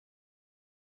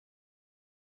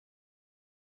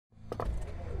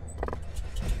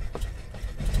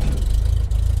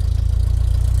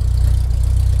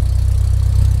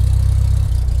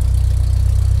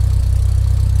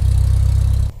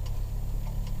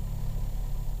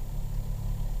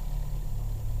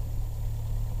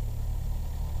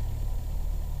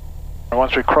And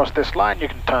once we cross this line, you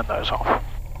can turn those off.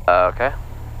 Okay.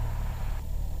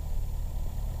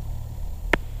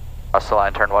 Cross the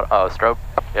line, turn what? Oh, strobe?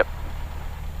 Yep.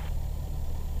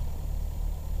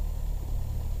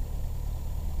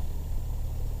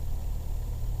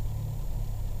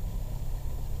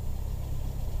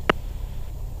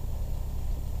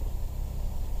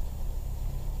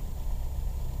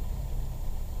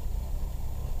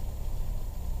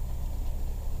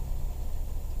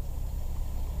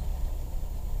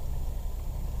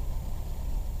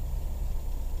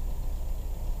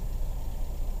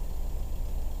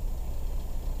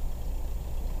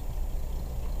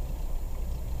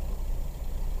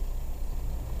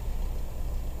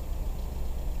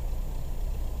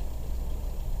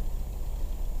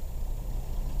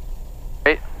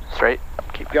 Straight.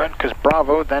 Keep going, because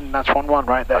Bravo, then that's 1-1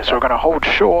 right there. Okay. So we're going to hold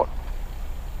short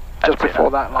just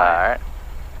before that line. Alright.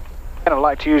 I'm going to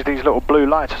like to use these little blue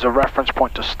lights as a reference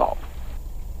point to stop.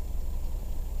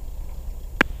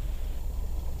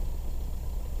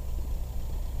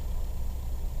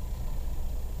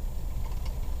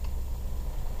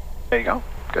 There you go.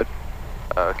 Good.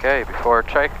 Okay, before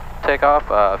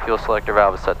takeoff, fuel selector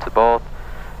valve is set to both.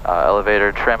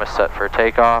 Elevator trim is set for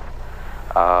takeoff.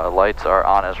 Lights are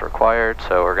on as required,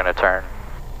 so we're going to turn.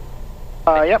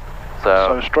 Yep.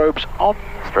 So strobes on,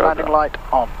 landing light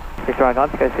on.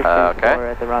 Okay.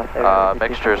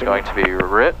 Mixture is going to be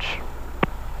rich.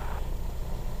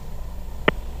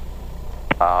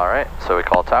 Alright, so we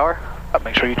call tower.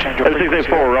 Make sure you change your frequency.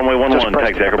 684, runway 11,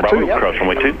 taxi Echo Bravo, cross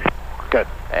runway 2. Good.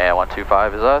 And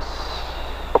 125 is us.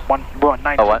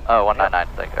 119. Oh, 199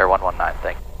 thing, or 119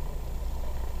 thing.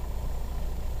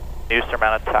 New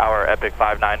Smyrna Tower, Epic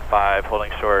 595,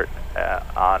 holding short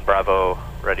on Bravo,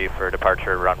 ready for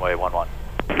departure, runway 11.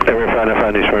 Epic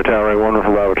 595, New Smyrna Tower, runway 11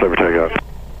 for Bravo, clear for takeoff.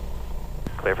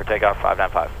 Clear for takeoff,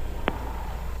 595.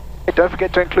 Hey, don't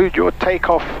forget to include your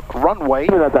takeoff runway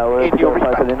in your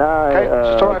readback. Okay,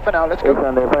 it's alright for now, let's go.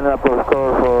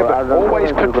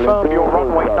 Always confirm your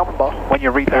runway number when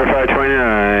you read that. Epic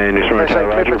 529, New Smyrna Tower,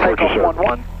 Roger, clear for takeoff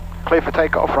 11, clear for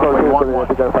takeoff runway 11.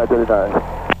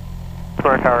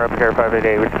 Smyrna Tower, up here,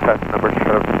 588, which is fast number 7.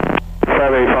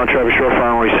 585 on traffic, short fire,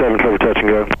 runway 7, clear for touch and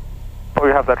go. We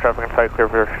have that traffic in sight, clear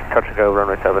for touch and go,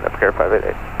 runway 7, up here,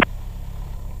 588.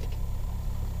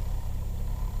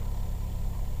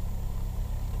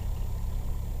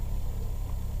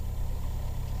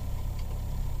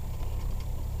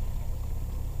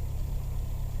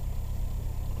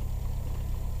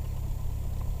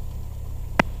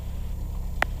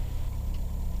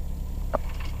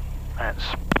 That's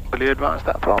really advanced,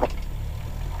 that throttle.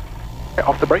 Get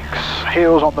off the brakes,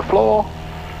 heels on the floor.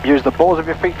 Use the balls of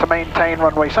your feet to maintain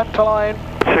runway center line.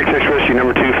 66 rescue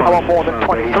number 2. Come on more than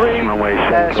 23.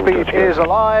 Airspeed is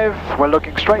alive. We're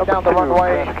looking straight down the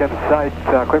runway. Sight,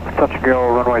 clear for touch and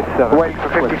go, runway 7. Waiting for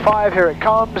 55. Here it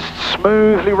comes.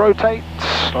 Smoothly rotates.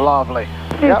 Lovely.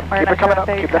 Yep, keep it coming up.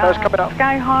 Keep the nose coming up.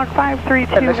 Skyhawk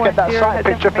 53210. And let's get that side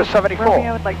picture for 74.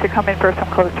 I would like to come in for some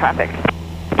close traffic.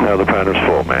 No, the pattern's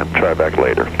full, ma'am. Try back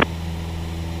later.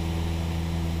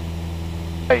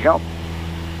 There you go.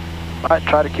 Alright,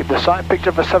 try to keep the side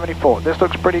picture for 74. This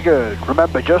looks pretty good.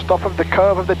 Remember, just off of the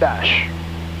curve of the dash.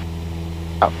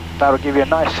 Oh, that'll give you a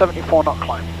nice 74 knot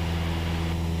climb.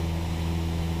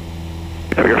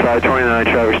 Figure 529,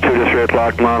 traffic's 2 to 3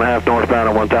 o'clock, mile and a half northbound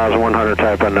at 1,100,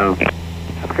 type unknown.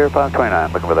 Figure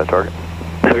 529, looking for that target.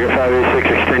 Figure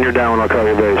 586, extend your down, I'll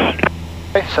cover your base.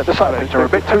 Okay, set the side picture. We're a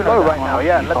bit too low right now.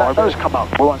 Yeah, let that nose come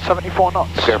up. We want 74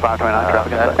 knots. Figure 529,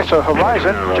 traffic in sight. Okay, so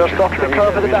horizon, just off the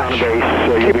curve of the dash.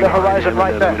 Keep the horizon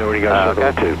right there.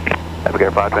 Okay.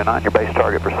 Figure 529, your base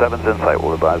target for 7's in sight.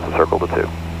 We'll advise the circle to 2.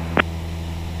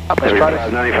 Let's try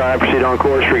this. 95, proceed on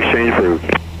course, free exchange approved.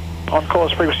 On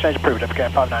course, free exchange approved. Okay,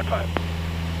 595.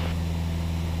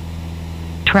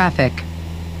 Traffic.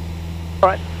 All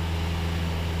right.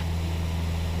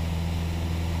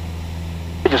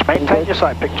 Just maintain your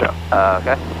side picture.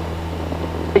 Okay.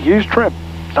 Use trim.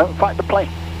 Don't fight the plane.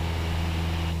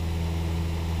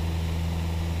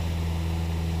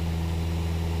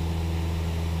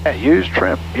 Yeah, use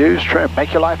trim. Use trim.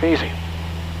 Make your life easy.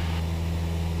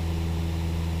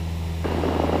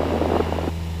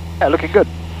 Yeah, looking good.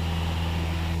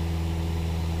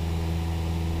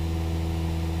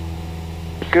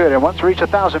 Good, and once we reach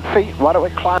 1,000 feet, why don't we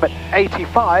climb at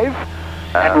 85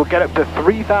 and we'll get up to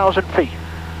 3,000 feet.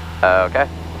 Okay.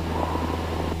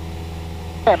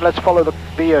 And let's follow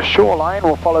the shoreline,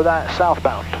 we'll follow that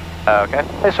southbound. Okay.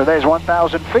 So there's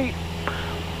 1,000 feet.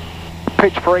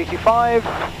 Pitch for 85.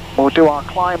 We'll do our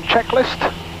climb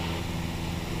checklist.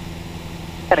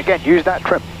 And again, use that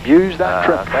trim. Use that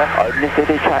trim. Okay.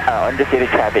 Undercity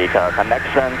traffic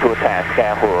connection to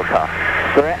Skyhook.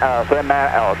 3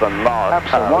 miles north.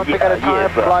 Absolutely. One thing at a time,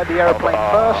 fly the airplane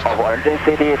first. Of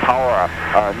Undercity Tower,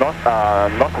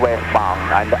 northwest bound,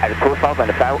 and at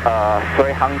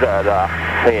 2,300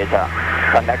 feet,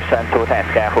 connection to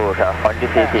Skyhook.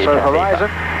 Undercity So traffic. horizon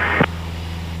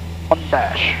on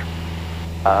dash.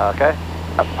 Okay.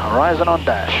 Horizon on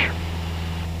dash.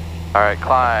 Alright,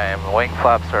 climb. Wing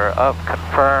flaps are up,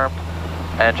 confirmed.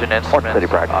 Engine instruments City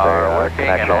practice are area, working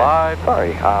and connection. alive.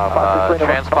 Sorry,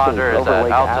 Transponder is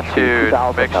at altitude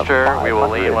mixture. We will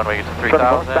lean when we get to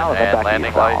 3,000, and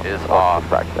landing light is off.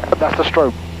 That's the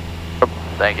strobe.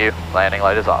 Thank you. Landing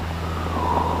light is off.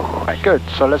 Right, good.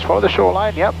 So let's follow the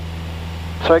shoreline, yep.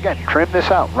 So again, trim this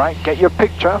out, right? Get your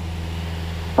picture,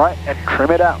 right, and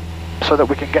trim it out so that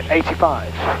we can get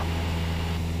 85.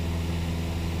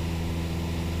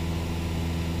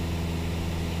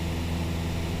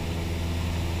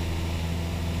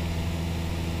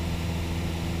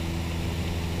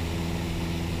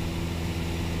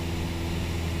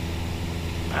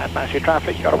 And Massey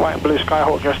traffic, you got a white and blue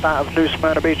Skyhawk just out of New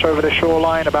Smyrna Beach over the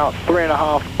shoreline, about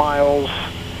 3.5 miles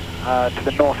to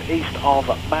the northeast of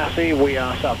Massey. We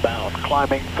are southbound,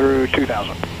 climbing through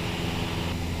 2,000.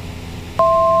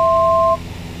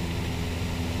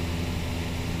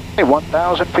 Okay,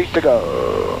 1,000 feet to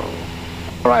go.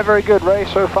 All right, very good, Ray.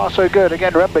 So far, so good.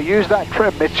 Again, remember, use that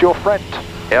trim. It's your friend.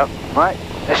 Yep. Right?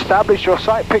 Establish your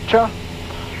sight picture.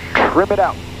 Trim it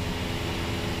out.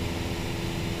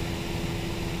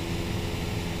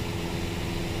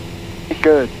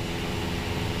 Good.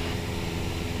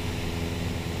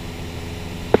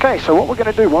 Okay, so what we're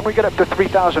going to do when we get up to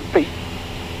 3,000 feet,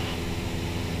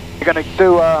 we're going to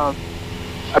do a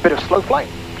bit of slow flight.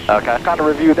 Okay. Kind of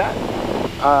review that.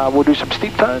 We'll do some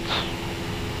steep turns.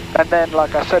 And then,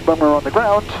 like I said, when we're on the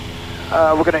ground,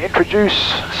 we're going to introduce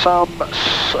some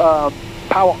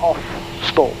power off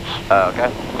stalls.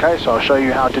 Okay. Okay, so I'll show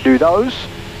you how to do those.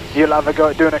 You'll have a go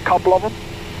at doing a couple of them.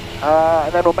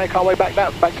 And then we'll make our way back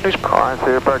to New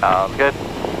Smyrna. Sounds good.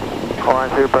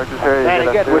 And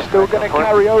again, we're still going to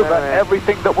carry over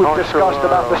everything that we've discussed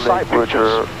about the sight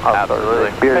pictures. Absolutely.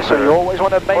 Okay, so you always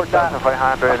want to make that a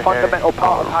fundamental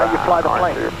part of how you fly the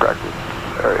plane.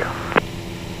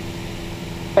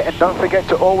 And don't forget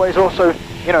to always also,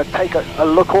 you know, take a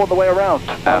look all the way around.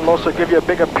 That'll also give you a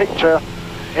bigger picture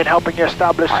in helping you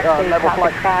establish level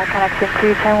flight. Connection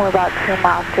 210, we're about 2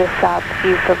 miles to the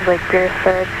southeast of Lake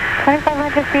Beersford.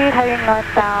 2,500 feet, heading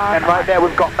northbound. And right there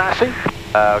we've got Massey.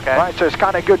 Okay. Right, so it's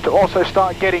kind of good to also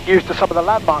start getting used to some of the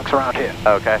landmarks around here.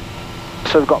 Okay.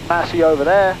 So we've got Massey over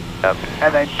there. Yep.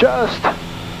 And then just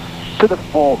to the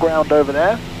foreground over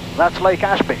there, that's Lake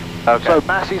Ashby. Okay. So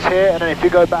Massey's here, and then if you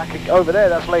go back over there,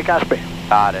 that's Lake Ashby.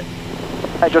 Got it.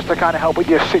 And just to kind of help with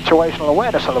your situational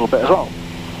awareness a little bit as well.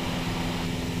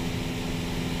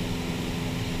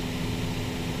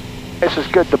 This is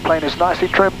good, the plane is nicely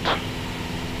trimmed.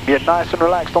 You're nice and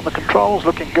relaxed on the controls,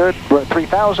 looking good. We're at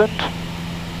 3,000.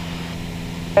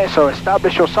 Okay, so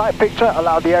establish your sight picture,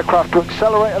 allow the aircraft to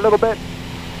accelerate a little bit.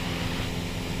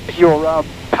 Your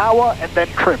power and then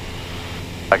trim.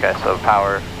 Okay, so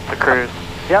power to cruise.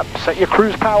 Yep, set your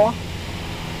cruise power.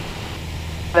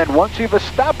 Then once you've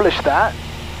established that,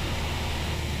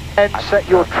 and set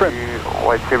your trim.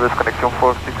 White Sabres connection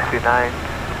 469.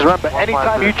 Remember,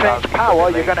 anytime you change power,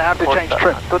 you're going to have to change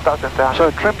trim.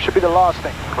 So trim should be the last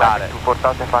thing. Got it.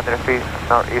 4,500 feet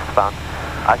northeastbound.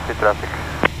 Ashby traffic.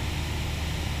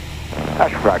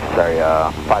 Ashby practice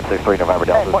area, 563 November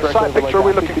Delta. And what sight picture are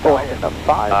we looking for here?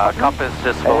 Compass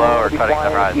just below or cutting the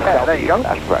horizon. Yeah, there you go.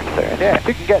 Ashby practice area. Yeah, if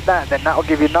you can get that, then that'll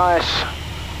give you nice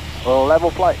level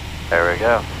flight. There we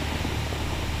go.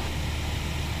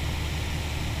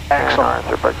 Excellent.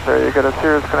 You got a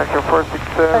serious connection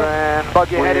 467.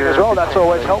 Plug your heading as well, that's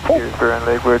always helpful.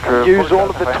 Use all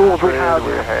of the tools we have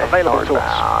available to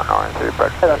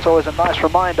us. That's always a nice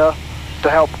reminder to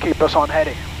help keep us on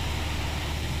heading.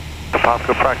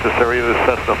 Apopka practice area is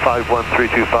Cessna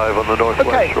 51325 on the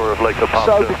northwest shore of Lake Apopka.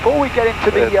 So before we get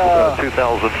into the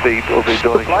 2,000 feet, we'll be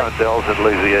doing Condell's and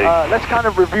Lazy 8. let's kind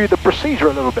of review the procedure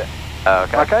a little bit.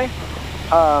 Okay. Okay?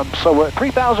 So we're at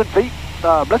 3,000 feet.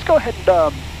 Let's go ahead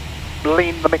and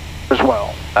lean the mix as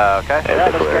well. Okay.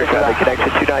 Connection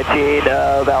 219,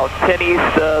 about 10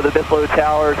 east of the Buffalo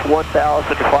Towers,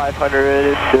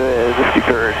 1,500 the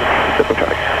steeper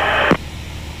traffic.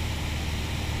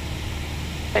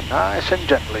 Okay, nice and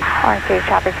gently. Orange City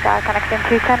traffic sky, connection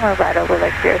 210, we're right over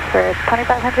Lake Beersford.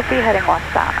 2,500 feet, heading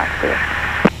westbound, Orange City.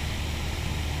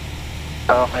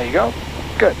 There you go.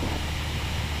 Good.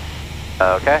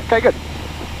 Okay. Okay, good.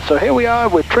 So here we are,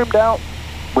 we're trimmed out.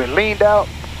 we're leaned out,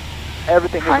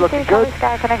 everything is looking good.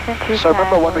 So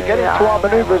remember, when we get into our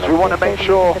maneuvers, we want to make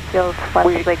sure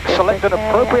we select an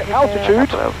appropriate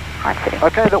altitude,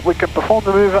 okay, that we can perform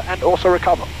the maneuver and also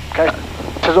recover, okay?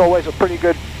 Which is always a pretty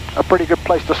good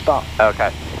place to start.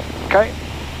 Okay. Okay.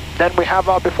 Then we have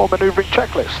our before maneuvering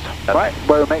checklist, right?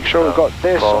 Where we make sure we've got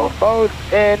this on both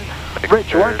in.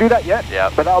 Rich, we won't do that yet,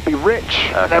 but that'll be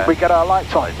rich, and then we get our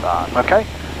lights on, okay?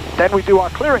 Then we do our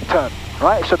clearing turn,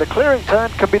 right? So the clearing turn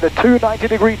can be the two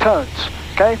 90-degree turns,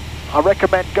 okay? I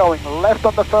recommend going left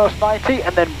on the first 90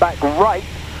 and then back right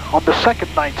on the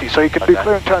second 90. So you can do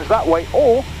clearing turns that way,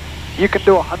 or you can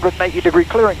do a 180-degree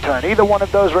clearing turn. Either one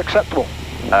of those are acceptable.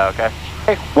 Okay.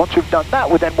 Once we've done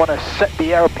that, we then want to set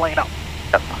the airplane up.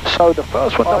 So the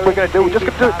first one that we're going to do, we're just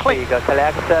going to do it clean.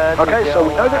 Okay, so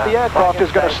we know that the aircraft is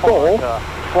going to stall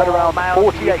at around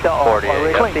 48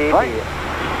 clean,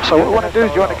 right? So what we want to do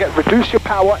is you want to reduce your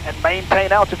power and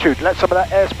maintain altitude. Let some of that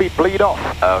airspeed bleed off.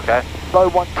 Okay. Low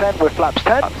 110 with flaps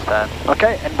 10.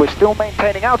 Okay, and we're still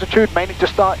maintaining altitude, mainly to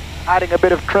start adding a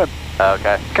bit of trim.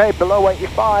 Okay. Okay, below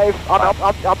 85.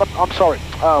 I'm sorry.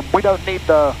 We don't need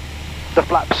the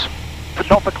flaps.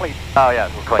 Not for clean. Oh yeah,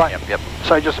 for clean. Right. Yep.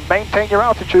 So just maintain your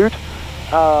altitude,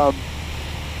 and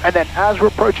then as we're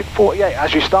approaching 48,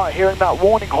 as you start hearing that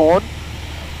warning horn,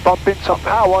 bump in some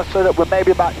power so that we're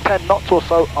maybe about 10 knots or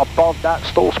so above that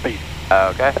stall speed.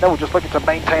 Okay. And then we're just looking to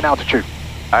maintain altitude.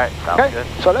 Alright, sounds good.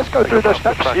 So let's go through those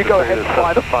steps. You go ahead and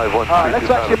fly them. Let's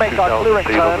actually make our clearing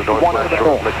turn one to the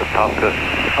north.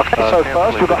 Okay, so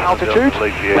first we've got altitude,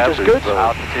 which is good.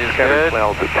 Altitude is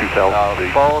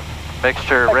good. Full.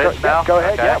 Mixture rich now? Go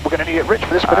ahead, yeah, we're going to need it rich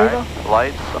for this maneuver. Right.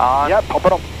 Lights on. Yep, pop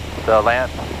it on. The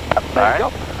land. There you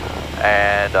go.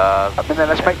 And then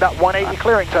let's make that 180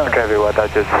 clearing turn. Okay, everyone,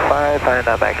 that's just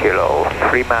 509 kilo,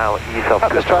 3 miles east of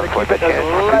let's try to keep it as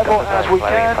level as we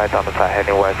can.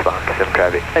 Heading westbound, continue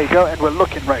traffic. There you go, and we're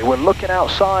looking, Ray. We're looking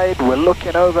outside, we're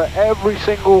looking over every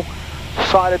single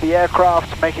side of the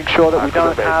aircraft, making sure that we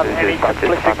don't have any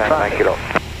conflicting traffic.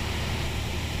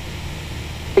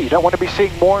 You don't want to be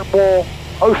seeing more and more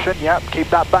ocean. Yep, keep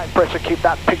that back pressure, keep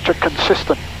that picture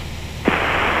consistent.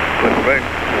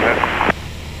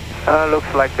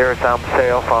 Looks like there's some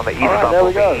sail from the eastbound. Right, there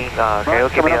we go. Can you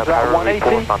give me a power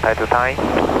report from time to time?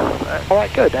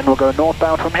 Alright, good. Then we'll go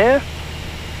northbound from here.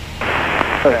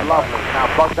 Good, lovely. Now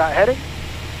plug that heading.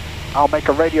 I'll make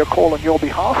a radio call on your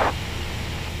behalf.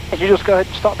 And you just go ahead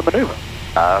and start the maneuver.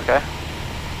 Okay.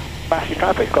 Massey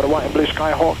traffic, got a white and blue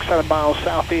Skyhawk, 7 miles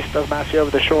southeast of Massey over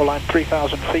the shoreline,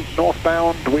 3,000 feet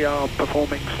northbound. We are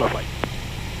performing slow flight.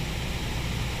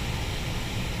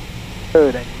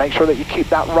 Good, and make sure that you keep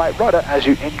that right rudder as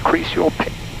you increase your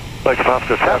pitch. Like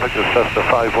Oscar traffic is Cessna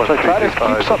 51325 so try to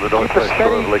keep a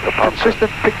steady,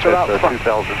 consistent picture out front.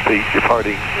 2,000 feet,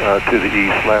 departing to the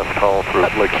east, last call for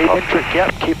Lake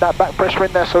Yep, keep that back pressure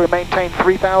in there so we maintain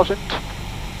 3,000.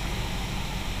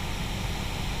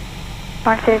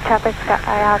 Marcy traffic,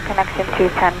 Skyline connection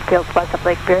 210, field west of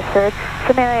Lake Beersford,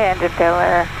 Scenario engine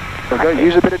failure. There we go,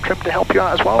 use a bit of trim to help you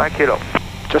out as well. 5 kilo.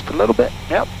 Just a little bit,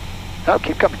 yep. No,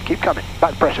 keep coming,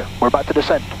 back pressure, we're about to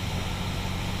descend.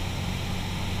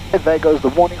 And there goes the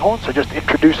warning horn, so just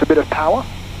introduce a bit of power.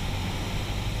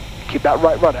 Keep that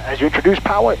right rudder. As you introduce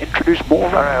power, introduce more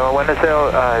rudder. Alright, well when the sail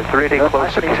is really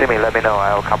close to see me, let me know,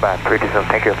 I'll come back pretty soon.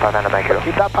 Thank you, 509 kilo.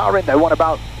 Keep that power in, they want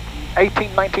about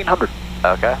 1900.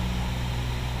 Okay.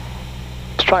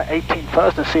 Let's try 18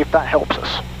 first and see if that helps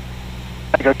us.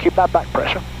 There you go, keep that back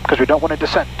pressure, because we don't want to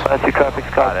descend. Massey traffic,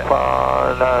 Skyline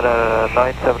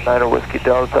 979 Whiskey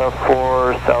Delta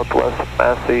 4 southwest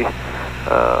Massey,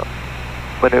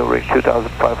 maneuvering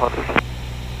 2,500.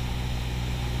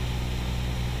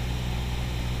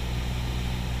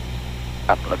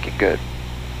 I'm looking good.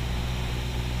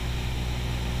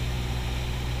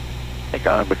 There you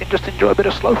go, we can just enjoy a bit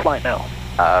of slow flight now.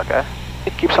 Okay.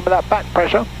 Keep some of that back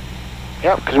pressure.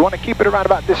 Yeah, because we want to keep it around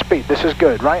about this speed. This is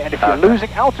good, right? And if you're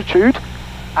losing altitude,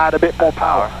 add a bit more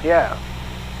power. Yeah.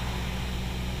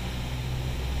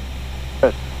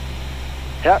 Good.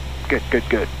 Yeah,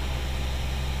 good.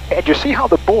 And you see how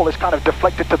the ball is kind of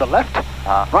deflected to the left?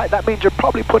 Right, that means you're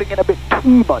probably putting in a bit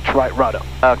too much right rudder.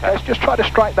 Okay. Let's just try to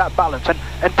strike that balance and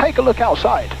take a look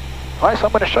outside. Right, so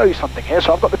I'm going to show you something here.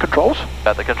 So I've got the controls.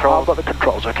 Got the controls? I've got the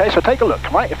controls, okay? So take a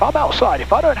look, right? If I'm outside,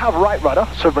 if I don't have right rudder,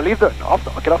 so relieve the, I'll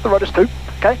get off the rudders too,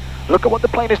 okay? Look at what the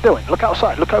plane is doing. Look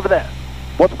outside, look over there.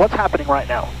 What's happening right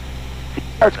now?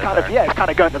 It's kind of, it's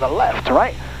kind of going to the left,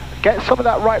 right? Get some of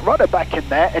that right rudder back in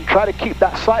there and try to keep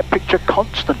that side picture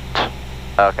constant.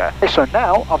 Okay. So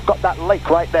now I've got that lake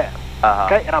right there,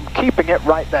 okay? And I'm keeping it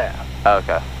right there.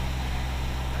 Okay.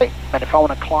 And if I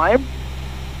want to climb,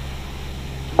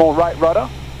 more right rudder,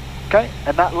 Okay,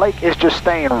 and that lake is just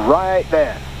staying right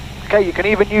there. Okay, you can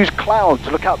even use clouds.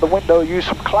 Look out the window, use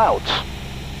some clouds.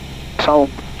 So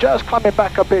just climbing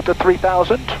back up here to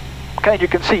 3,000. Okay, you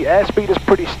can see airspeed is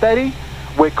pretty steady.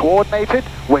 We're coordinated.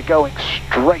 We're going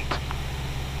straight.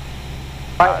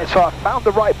 Right, and so I found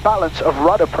the right balance of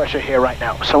rudder pressure here right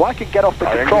now. So I can get off the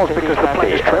controls because the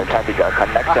plane is trimmed. I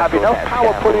have enough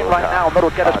power put in right now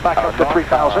that'll get us back up to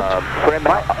 3,000.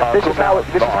 Right, and this is how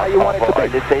you want it to be.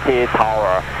 The city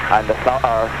tower and the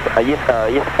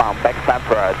eastbound back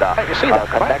forward. Right, you see that,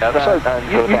 right? So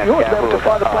you ought to be able to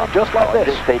fly the plane just like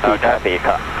this. Traffic.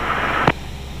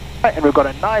 Right, and we've got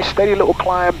a nice steady little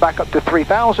climb back up to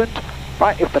 3,000.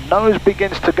 Right, if the nose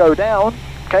begins to go down,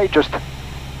 okay, just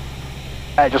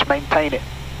maintain it.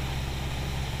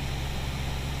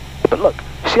 But look,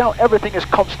 you see how everything is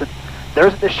constant? There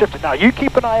isn't this shifting. Now you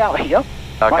keep an eye out here.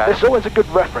 Okay. Right, this is always a good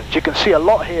reference. You can see a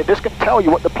lot here. This can tell you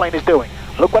what the plane is doing.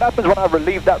 Look what happens when I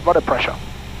relieve that rudder pressure.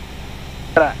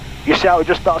 Look at that. You see how it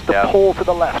just starts to pull to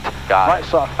the left. Right,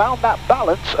 so I found that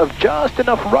balance of just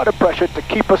enough rudder pressure to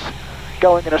keep us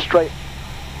going in a straight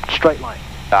line.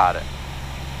 Got it.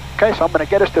 Okay, so I'm going to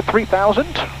get us to 3,000.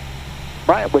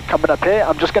 Right, we're coming up here.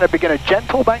 I'm just going to begin a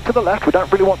gentle bank to the left. We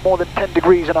don't really want more than 10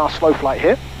 degrees in our slow flight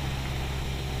here.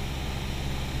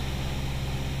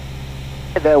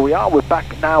 And there we are. We're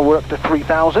back now. We're up to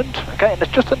 3,000. Okay, and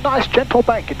it's just a nice gentle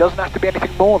bank. It doesn't have to be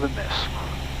anything more than this.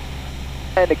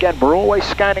 And again, we're always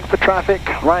scanning for traffic,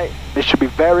 right? This should be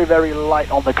very, very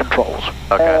light on the controls.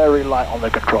 Okay. Very light on the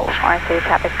controls. Orange City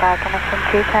traffic sky connection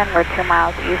 210. We're 2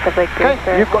 miles east of Lake Pierce.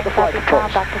 Okay, you've got the flight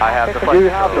controls. I have the flight controls. You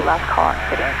have the last call in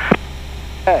city.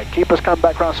 Yeah, keep us coming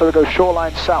back around so we go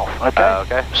shoreline south, okay?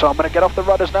 Okay. So I'm going to get off the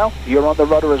rudders now. You're on the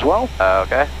rudder as well.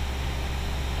 Okay.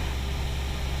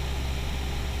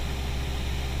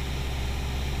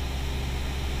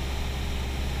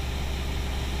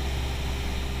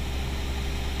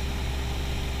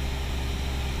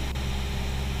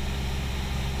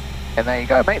 And there you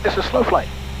go, mate. This is slow flight.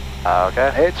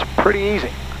 Okay. It's pretty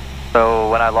easy. So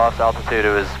when I lost altitude,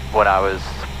 it was when I was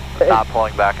not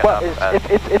pulling back enough. Well,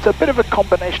 it's a bit of a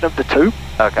combination of the two.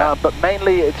 Okay. But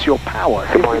mainly it's your power.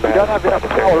 If you don't have enough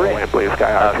power in,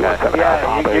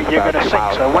 yeah, you're going to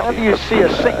sink. So whenever you see a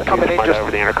sink coming in,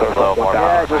 just slow more.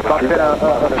 Yeah, just bump in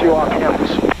a few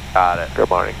RPMs. Got it. Good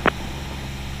morning.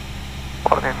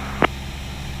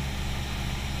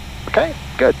 Okay,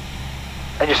 good.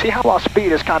 And you see how our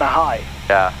speed is kind of high?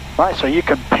 Yeah. Right, so you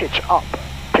can pitch up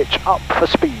for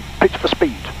speed, pitch for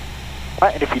speed.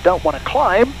 Right, and if you don't want to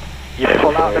climb, you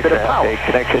pull out a bit of power.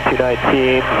 Connection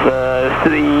 219, to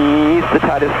the east, the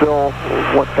tide is still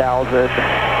 1,000.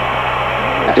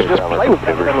 So just play with it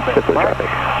a little bit,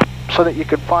 right? So that you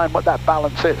can find what that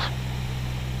balance is.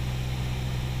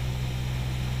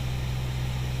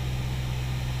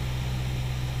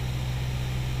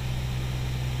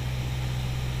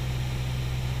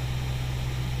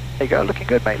 There you go, looking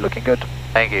good, mate, looking good.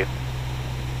 Thank you.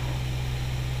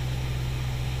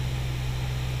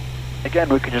 Again,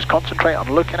 we can just concentrate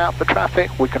on looking out for traffic.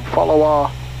 We can follow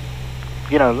our,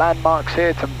 landmarks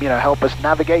here to, help us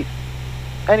navigate.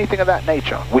 Anything of that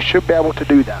nature. We should be able to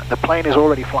do that. The plane is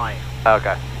already flying.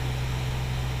 Okay.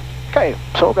 Okay,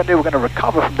 so what we're going to do, we're going to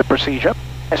recover from the procedure.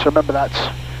 So remember that's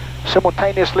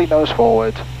simultaneously nose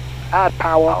forward, add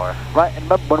power. Right? And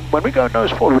remember, when we go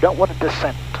nose forward, we don't want to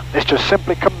descend. It's just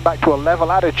simply coming back to a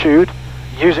level attitude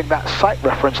using that sight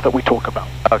reference that we talk about.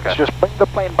 Okay. So just bring the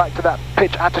plane back to that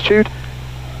pitch attitude,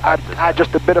 add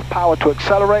just a bit of power to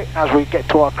accelerate as we get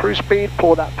to our cruise speed,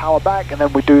 pull that power back, and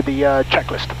then we do the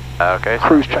checklist. Okay.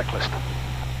 Cruise checklist.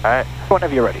 Alright.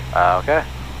 Whenever you're ready. Okay.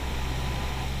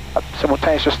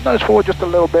 Simultaneous, just nose forward just a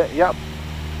little bit, yep.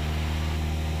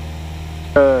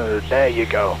 There you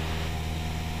go.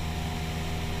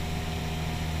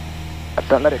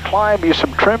 Don't let it climb, use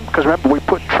some trim, because remember we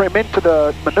put trim into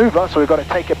the maneuver, so we've got to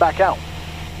take it back out.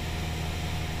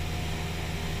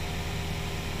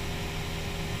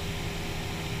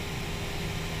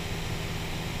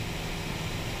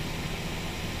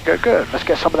 Good, good. Let's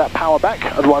get some of that power back,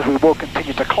 otherwise we will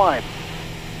continue to climb.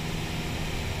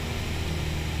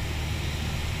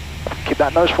 Keep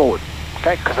that nose forward,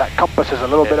 okay, because that compass is a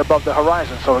little bit above the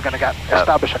horizon, so we're going to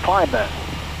establish a climb there.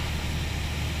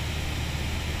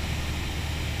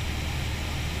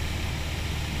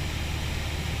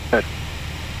 Good.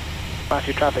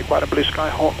 Massey traffic, white and blue sky,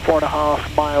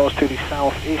 4.5 miles to the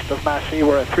southeast of Massey.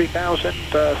 We're at 3,000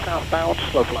 southbound,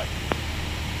 slow flight.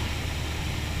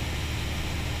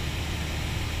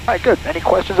 Alright, good. Any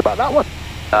questions about that one?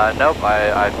 Nope,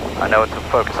 I know what to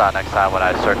focus on next time when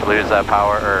I start to lose that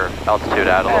power or altitude,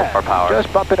 add a little more power.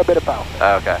 Just bump in a bit of power.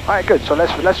 Okay. Alright, good. So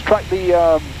let's track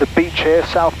the beach here,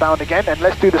 southbound again, and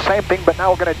let's do the same thing, but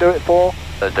now we're going to do it for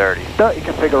the dirty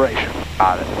configuration.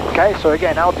 Got it. Okay, so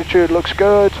again, altitude looks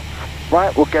good.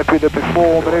 Right, we'll get through the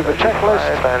before maneuver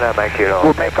checklist.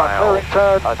 We'll make our clearing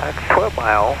turn. 12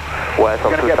 mile west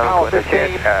We're going to get power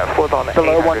 15,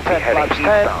 below 110, flaps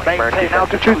 10, maintain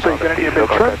altitude, so you're going to need a bit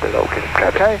of trim.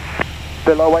 Okay,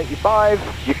 below 85,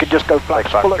 you can just go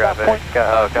flaps full at that point.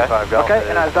 Okay,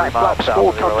 and as that flaps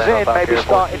full comes in, maybe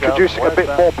start introducing a bit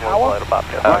more power,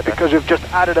 right, because we've just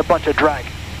added a bunch of drag.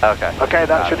 Okay. Okay,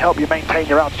 that should help you maintain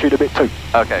your altitude a bit too.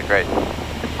 Okay, great.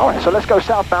 Alright, so let's go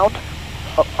southbound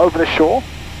over the shore,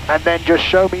 and then just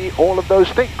show me all of those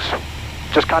things.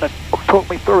 Just kind of talk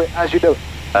me through it as you do it.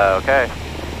 Okay.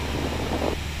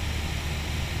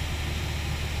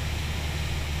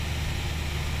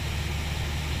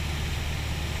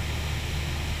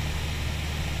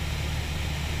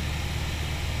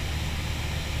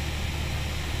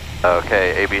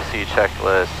 Okay, ABC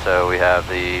checklist. So we have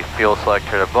the fuel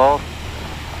selector to both.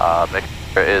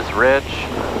 Mixture is rich.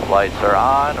 Lights are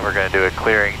on. We're going to do a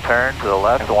clearing turn to the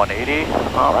left, 180.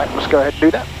 All right, let's go ahead and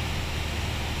do that.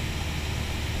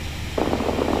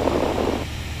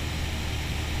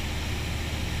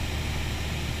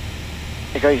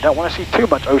 There you go. You don't want to see too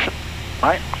much ocean,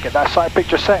 right? Get that side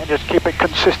picture set and just keep it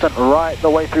consistent right the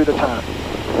way through the turn.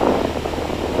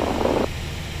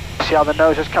 See how the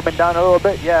nose is coming down a little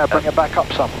bit? Yeah, bring it back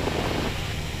up some.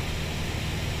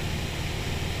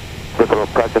 Little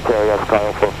practice area,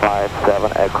 Skyline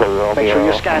 457, Echo Romeo. Make sure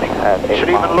you're scanning. You should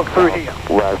even look through here.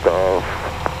 West of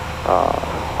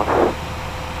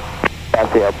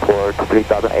that's the airport,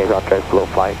 3,800 slow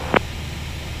flight.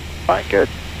 Right, good.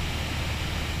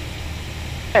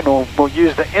 And we'll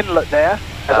use the inlet there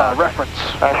as our reference.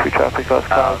 Ashby traffic,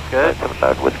 sounds good.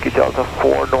 Whiskey Delta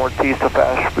 4 northeast of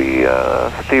Ashby,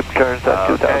 steep turns at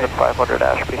 2,500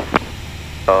 Ashby.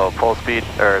 So full speed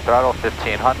or throttle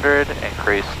 1500,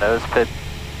 increase nose pitch.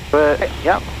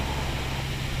 Yep.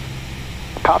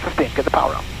 Power 15, get the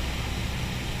power up.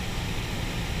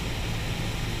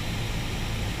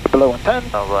 Below 110.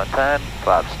 Below 110,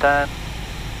 flaps 10.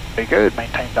 Very good.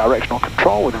 Maintain directional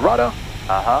control with rudder.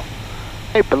 Uh-huh.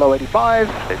 Okay, below 85.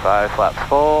 85, flaps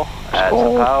full. Add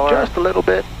Full, some power. just a little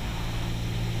bit.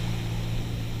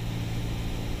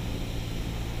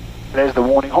 There's the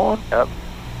warning horn. Yep.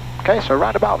 Okay, so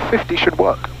around about 50 should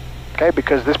work. Okay,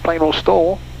 because this plane will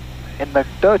stall in the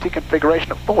dirty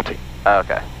configuration at 40.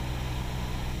 Okay.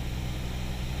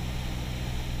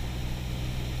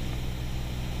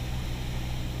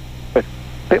 But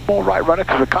a bit more right rudder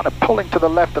because we're kind of pulling to the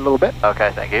left a little bit.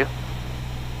 Okay, thank you.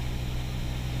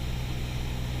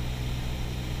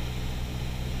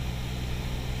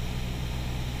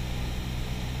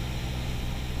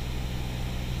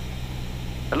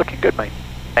 They're looking good, mate.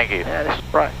 Thank you. Yeah, this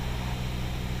is right.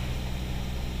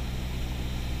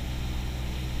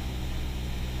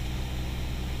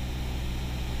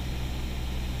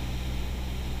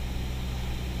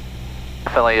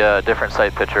 Definitely a different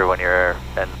sight picture when you're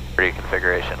in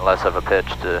reconfiguration, less of a pitch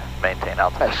to maintain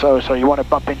altitude. So you want to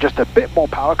bump in just a bit more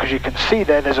power because you can see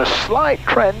there's a slight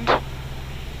trend,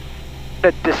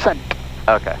 a descent.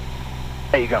 Okay.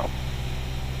 There you go.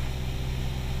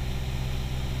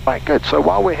 Right, good. So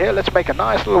while we're here, let's make a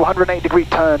nice little 180-degree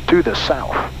turn to the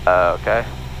south. Okay.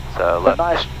 So left.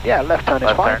 Nice, yeah, left turn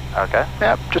is fine. Turn. Okay.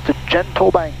 Yep, just a gentle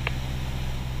bank.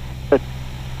 Good.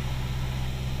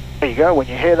 There you go. When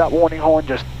you hear that warning horn,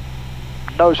 just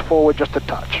nose forward just a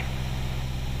touch.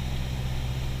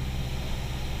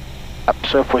 Yep,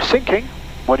 so if we're sinking,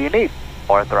 what do you need?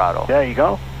 More throttle. There you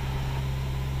go.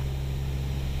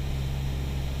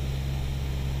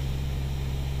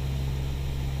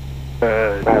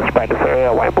 Practice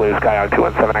area, white blue sky on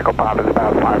 217 Echo Pop is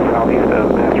about 5 southeast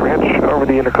of Mass Ranch, over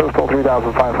the intercoastal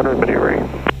 3,500 maneuvering.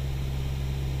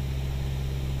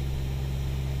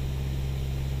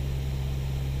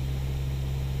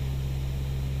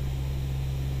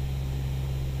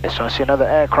 So I see another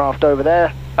aircraft over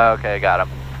there. Okay, got him.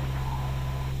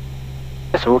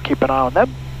 So we'll keep an eye on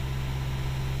them.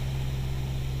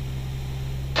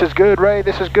 This is good, Ray.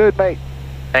 This is good, mate.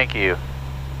 Thank you.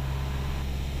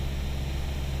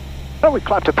 Oh, we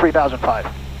climbed to 3,005.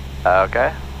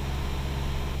 Okay.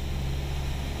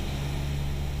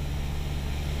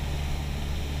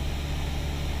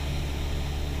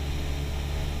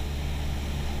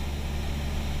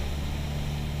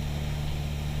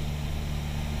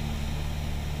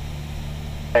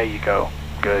 There you go.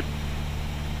 Good.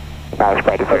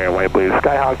 Sprite area, white blue,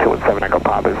 Skyhawk 217 Echo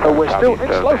Pop is so we're still in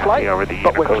slow flight,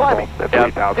 but we're climbing.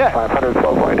 3,500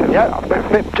 slow flight is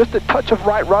yeah, just a touch of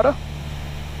right rudder.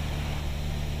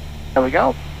 There we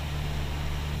go.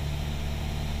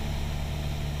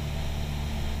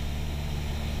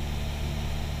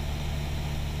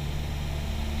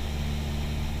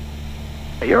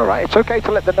 You're alright, it's okay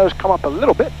to let the nose come up a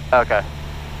little bit. Okay.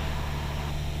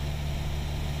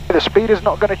 The speed is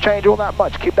not going to change all that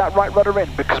much. Keep that right rudder in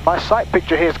because my sight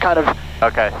picture here is kind of...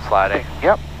 Okay, sliding.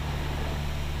 Yep.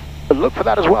 But look for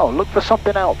that as well. Look for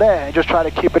something out there and just try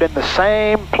to keep it in the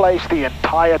same place the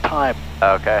entire time.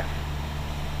 Okay.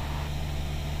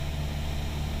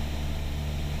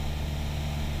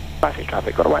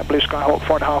 Traffic, got a white blue Skyhawk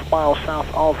 4.5 miles south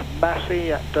of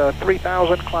Massey at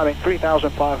 3,000, climbing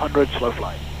 3,500, slow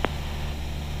flight.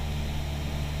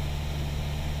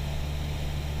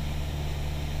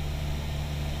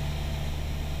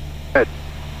 Good.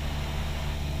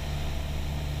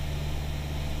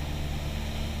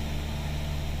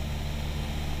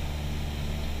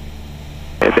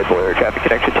 Missile air traffic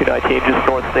connection 219, just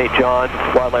north St.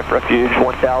 John's Wildlife Refuge,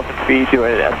 1,000 feet,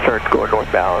 doing an S-turn going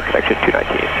northbound, connection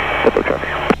 219, missile traffic.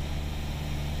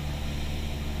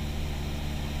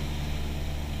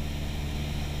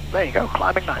 There you go,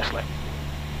 climbing nicely.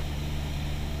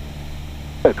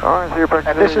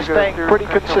 And this is staying pretty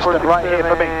consistent right here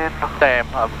for me. Same,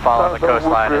 I'm following the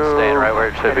coastline and staying right where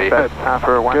it should be. Good.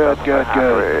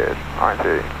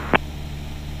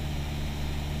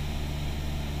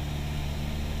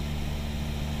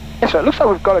 Yeah, so it looks like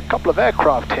we've got a couple of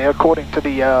aircraft here according to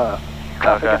the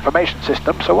traffic information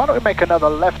system, so why don't we make another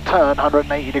left turn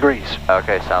 180 degrees?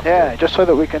 Okay, sounds good. Yeah, just so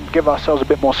that we can give ourselves a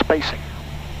bit more spacing.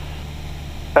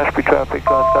 Ashby traffic,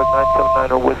 Skyline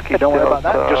 979 or Whiskey. Hey, don't worry about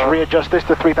that, just readjust this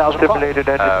to 3,005.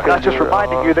 That's just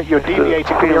reminding you that you're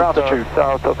deviating from your altitude.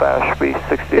 South of Ashby,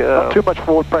 60. Not too much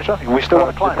forward pressure, we still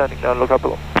want to climb. Descending down, look up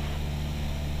below.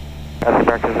 That's the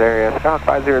Americans area, Skyhawk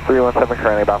 50317,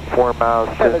 currently about 4 miles.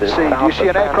 Yeah, let's see, do you see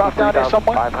an aircraft down there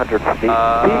somewhere? 500 feet,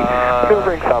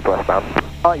 maneuvering southwestbound.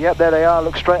 Oh, yeah, there they are,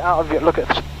 look straight out of you, look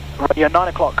at, you're 9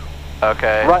 o'clock.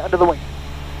 Okay. Right under the wing.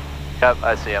 Yep,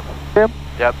 I see him. See them?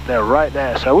 Yep. They're right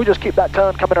there, so we just keep that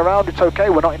turn coming around, it's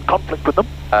okay, we're not in conflict with them.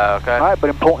 Okay. Alright,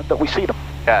 but important that we see them.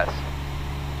 Yes.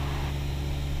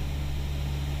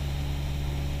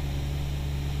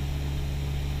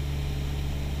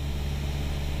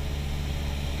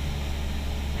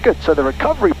 Good, so the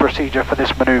recovery procedure for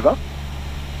this maneuver.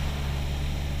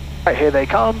 Right, here they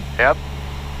come. Yep.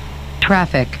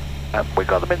 Traffic. We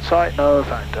got them in sight, no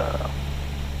factor.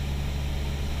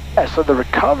 Yeah, so the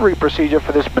recovery procedure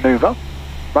for this maneuver.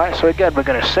 Right, so again, we're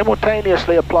going to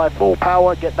simultaneously apply full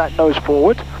power, get that nose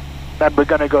forward. Then we're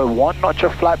going to go 1 notch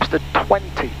of flaps to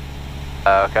 20.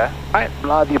 Okay. Right,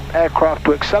 allow the aircraft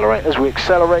to accelerate as we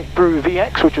accelerate through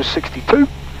VX, which is 62.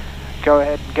 Go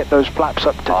ahead and get those flaps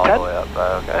up to All 10. the way up,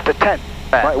 okay. To 10.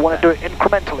 Right, we want to do it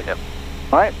incrementally. Yep.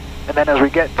 Right, and then as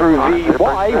we get through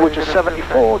VY, which is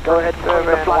 74, go ahead and clean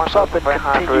the flaps up and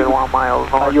continue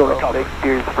your recovery.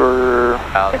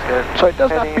 Sounds good. So it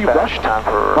doesn't have to be rushed.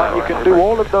 Right, you can do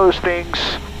all of those things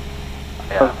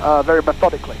very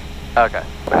methodically. Okay.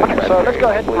 So let's go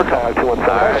ahead and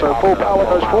recover. So full power,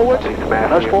 nose forward.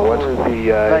 Nose forward.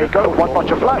 There you go, 1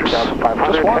 notch of flaps. Just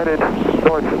 1.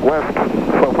 Northwest,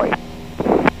 slow flight.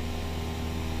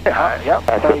 Yeah,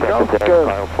 there you go. Good.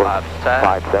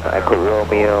 57 Echo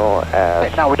Romeo.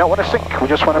 Now we don't want to sink, we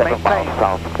just want to maintain.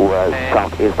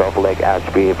 Southeast of Lake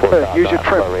Ashby for use your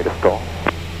trim. accelerated stall.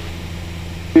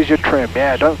 Use your trim,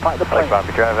 yeah, don't fight the plane.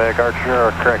 Copy, traffic, Archer,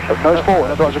 or correction. Nose forward,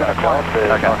 otherwise we're going to climb.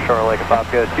 Okay. Offshore Lake Bob,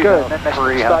 good. Good, and then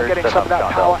let's start getting some of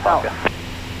that power out.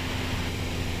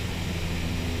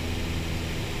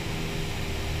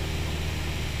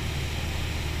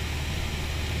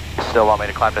 Still want me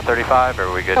to climb to 35, or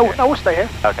are we good No, here? no, we'll stay here.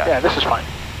 Okay. Yeah, this is fine.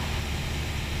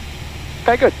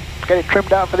 Okay, good. Get it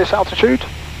trimmed out for this altitude.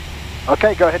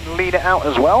 Okay, go ahead and lean it out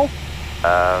as well.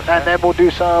 And then we'll do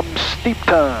some steep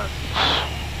turns.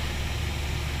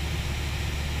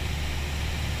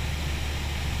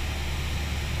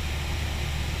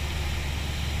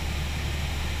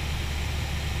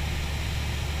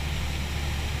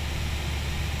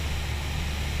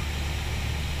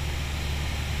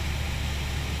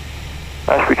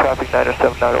 Ashby traffic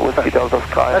 979 at Whiskey Delta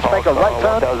Sky. Let's make a right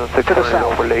turn to the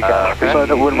south. Over Lake Ashby. So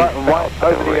that we're right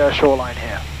over the shoreline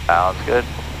here. Sounds good.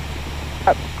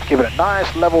 Give it a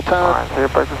nice level turn. Alright, so your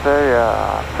practice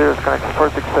area, Sirius connection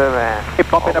 467.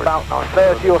 Keep bumping about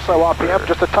 30 or so RPM,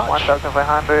 just a touch.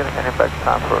 1,500 and impact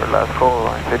time for last call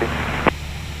line city.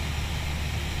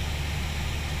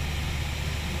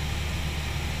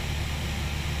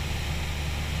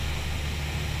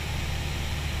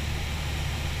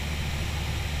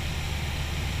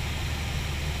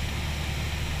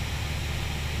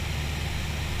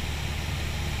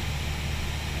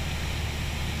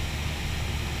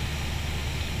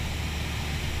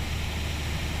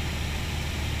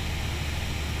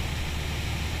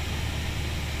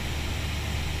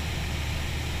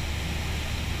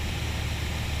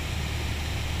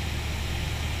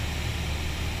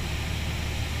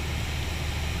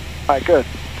 Alright, good.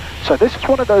 So this is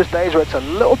one of those days where it's a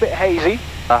little bit hazy,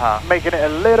 making it a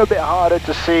little bit harder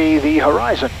to see the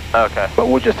horizon. Okay. But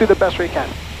we'll just do the best we can.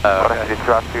 Okay.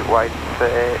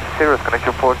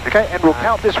 Okay, and we'll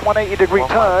count this 180-degree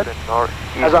turn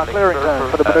as our clearing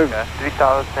turn for the maneuver.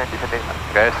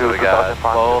 Okay, so we got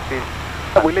full.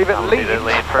 We leave it lean. Leave it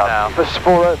lean for now. For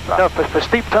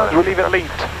steep turns, we leave it lean.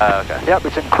 Okay. Yep,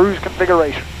 it's in cruise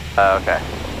configuration. Okay.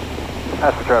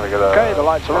 That's for traffic. Okay, the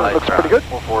lights are on. Looks pretty good.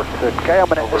 Okay, I'm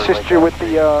going to assist you with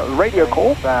the radio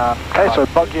call. Okay, so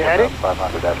bug your heading.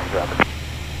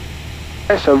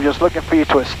 Okay, so just looking for you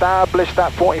to establish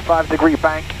that 45-degree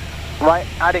bank. Right,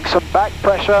 adding some back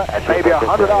pressure and maybe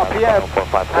 100 RPM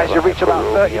as you reach about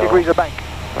 30 degrees of bank.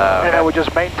 And then we'll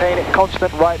just maintain it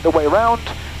constant right the way around.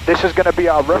 This is going to be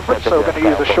our reference, so we're going to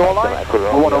use the shoreline. We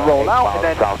want to roll out and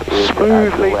then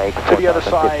smoothly to the other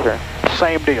side.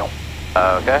 Same deal.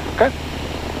 Okay. Okay.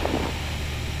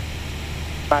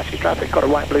 Massey traffic, got a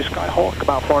white blue Skyhawk,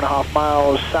 about 4.5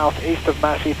 miles southeast of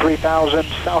Massey 3000,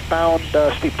 southbound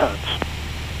steep turns.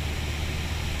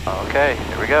 Okay,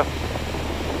 here we go.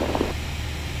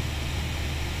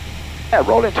 Yeah,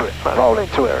 roll into it. Roll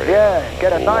into it. Yeah,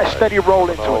 get a nice steady roll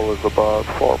into it. About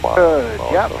 4 miles. Good,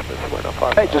 yep.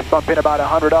 Okay, just bump in about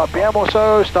 100 RPM or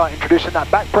so. Start introducing that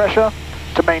back pressure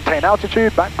to maintain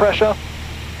altitude. Back pressure,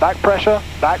 back pressure,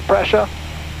 back pressure,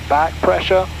 back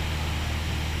pressure,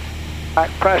 back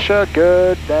pressure.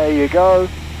 Good, there you go.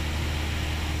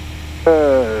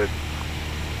 Good.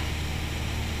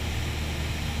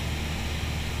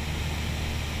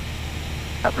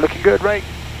 Yep, looking good, Ray.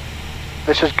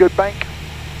 This is good bank.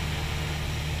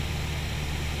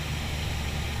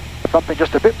 Bumping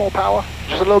just a bit more power,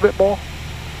 just a little bit more.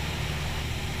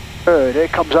 Good, here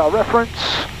comes our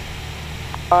reference.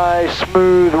 Nice,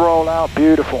 smooth roll out,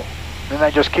 beautiful. And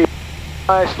then just keep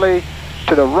nicely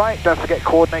to the right. Don't forget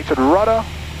coordinated rudder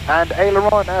and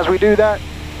aileron as we do that.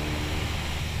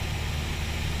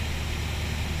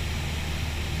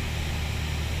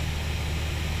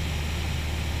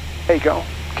 There you go.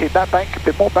 Keep that bank, a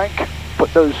bit more bank.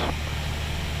 Put those.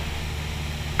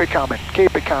 Keep it coming,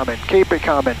 keep it coming, keep it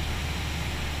coming.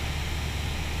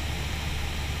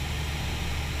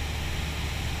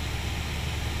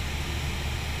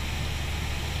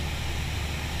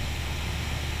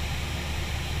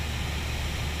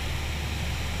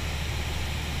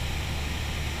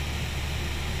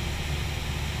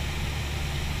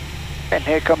 And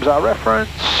here comes our reference.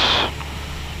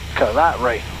 Look at that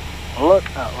rate. Look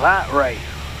at that rate.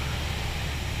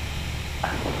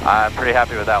 I'm pretty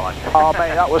happy with that one. Oh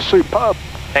man, that was superb.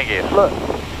 Thank you. Look,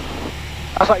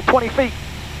 that's like 20 feet.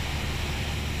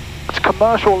 It's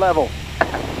commercial level.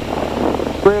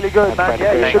 Really good, man.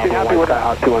 Yeah, you should be happy with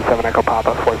that. 217 Echo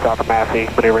Papa, 4 south of Massey,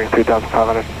 maneuvering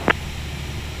 3,500.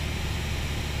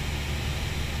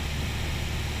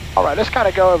 All right, let's kind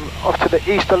of go off to the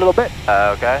east a little bit.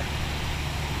 Okay.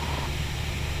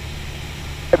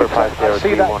 I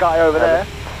see that guy over there.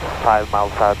 5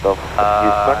 miles south of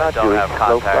I don't have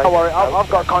contact. Don't worry, I've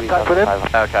got contact with him.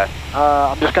 Okay.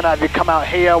 I'm just going to have you come out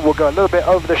here. We'll go a little bit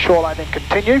over the shoreline and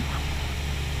continue.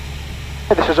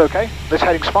 Hey, this is okay. This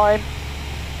heading's fine.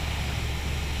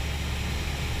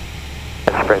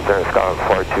 Sprint there, Skyline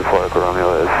 424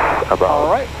 Romeo is about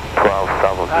All right. 12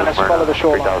 south of And let's follow the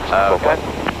shoreline. Okay.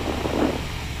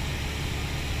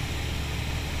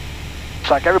 It's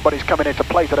like everybody's coming into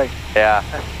play today. Yeah.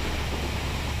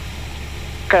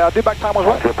 Okay, our due back time was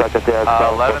what?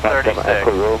 11:36.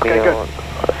 Okay, good.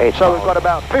 So we've got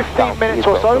about 15 minutes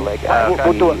or so.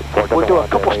 We'll do a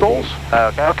couple stalls.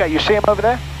 Okay. Okay, you see him over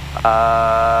there?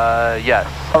 Yes.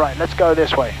 All right, let's go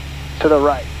this way, to the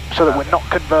right, so that we're not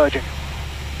converging.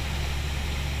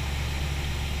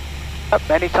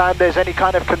 Anytime there's any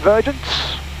kind of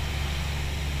convergence,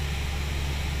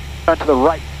 turn to the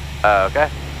right. Okay.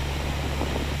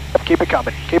 Keep it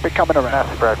coming around.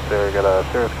 Massey practice there, got a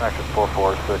serious connection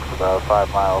 446 about 5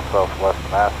 miles southwest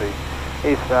of Massey.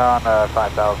 Eastbound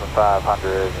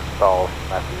 5,500 installs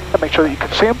Massey. Make sure that you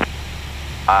can see him.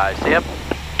 I see him.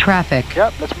 Traffic.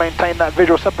 Yep, let's maintain that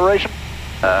visual separation.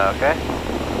 Okay.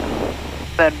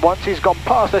 Then once he's gone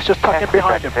past, let's just tuck in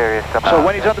behind him. So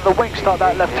when he's under the wing, start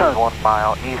that left turn. 1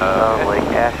 mile east of Lake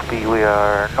Ashby. We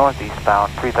are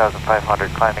northeastbound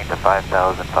 3,500 climbing to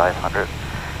 5,500.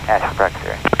 Ashby practice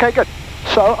area. Okay, good.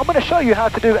 So I'm going to show you how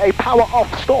to do a power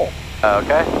off stall.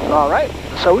 Okay. All right.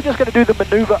 So we're just going to do the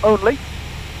maneuver only.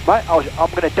 Right. I'm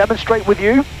going to demonstrate with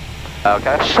you.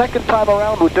 Okay. Second time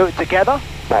around, we'll do it together.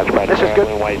 This is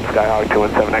good. White Skyhawk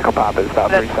 217 Echo Pop is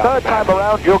about And then third time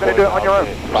around, you're going to do it on your own.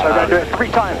 So we're going to do it 3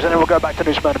 times, and then we'll go back to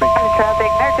New Smyrna Beach. Traffic,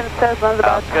 American Southland's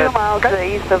about 2 miles to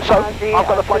the east of So, Massey. I've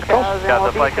got the flight controls. Got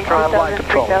the flight controls. Flight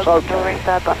controls,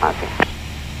 okay.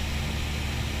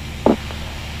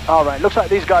 Alright, looks like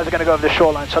these guys are going to go over the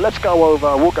shoreline, so let's go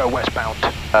over, we'll go westbound.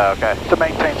 Okay. To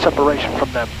maintain separation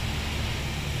from them.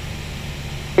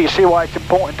 You see why it's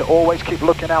important to always keep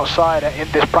looking outside in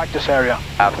this practice area.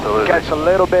 Absolutely. It gets a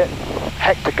little bit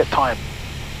hectic at time.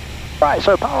 Right,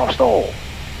 so power off stall.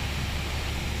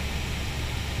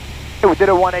 We did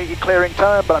a 180 clearing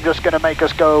turn, but I'm just going to make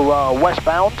us go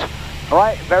westbound.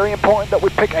 Alright, very important that we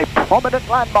pick a prominent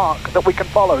landmark that we can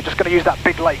follow. Just going to use that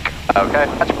big lake. Okay.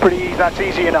 That's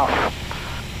easy enough.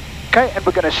 Okay, and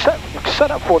we're going to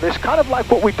set up for this kind of like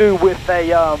what we do with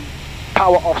a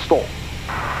power off stall.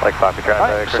 Like Poppy Drive.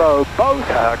 Right, so both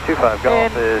 25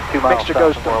 Golf is 2 miles. mixture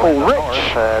goes to full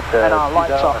rich, and our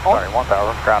lights are on. Sorry, 1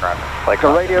 hour, ground run. Like the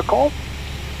radio call.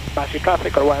 Massey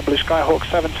traffic, got a white and blue Skyhawk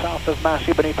 7 south of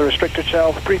Massey beneath the restricted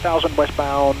shelf, 3000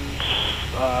 westbound,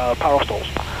 power off stalls.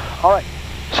 Alright,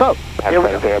 so here we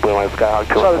go. So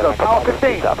we go power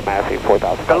 15, south of Massey,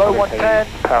 4000. below 110,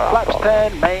 flaps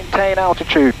 10, maintain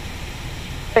altitude.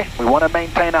 Okay, we want to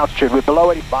maintain altitude. We're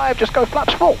below 85, just go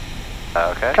flaps full.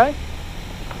 Okay. Okay?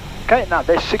 Okay, now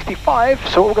there's 65,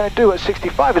 so what we're going to do at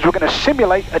 65 is we're going to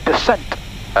simulate a descent.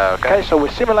 Okay, so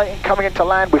we're simulating coming into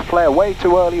land, we flare way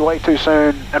too early, way too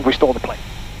soon, and we stall the plane.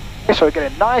 Okay, so we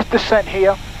get a nice descent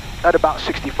here at about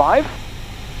 65.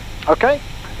 Okay,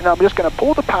 and I'm just going to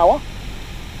pull the power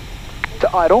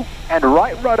to idle and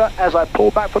right rudder as I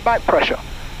pull back for back pressure.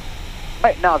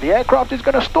 Right, now the aircraft is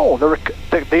going to stall.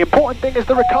 The important thing is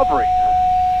the recovery.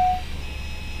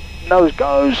 Nose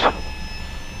goes.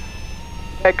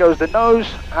 There goes the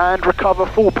nose, and recover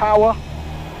full power.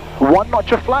 1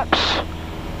 notch of flaps,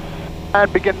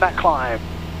 and begin that climb.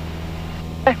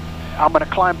 Okay. I'm going to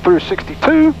climb through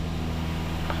 62.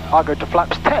 I'll go to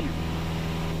flaps 10.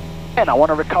 And I want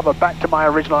to recover back to my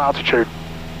original altitude.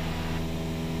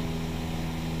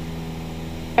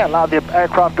 And allow the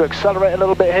aircraft to accelerate a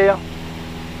little bit here.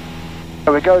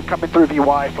 There we go, coming through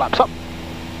VY, flaps up.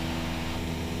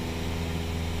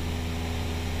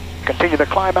 Continue the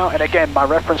climb out, and again, my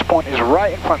reference point is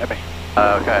right in front of me.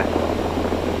 Okay.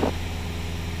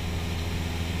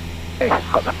 Okay,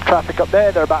 got the traffic up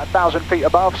there, they're about 1,000 feet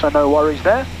above, so no worries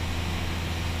there.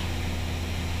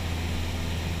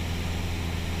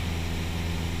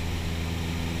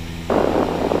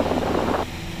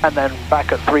 And then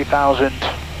back at 3,000,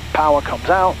 power comes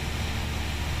out.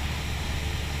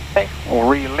 Okay, we'll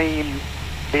re-lean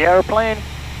the airplane.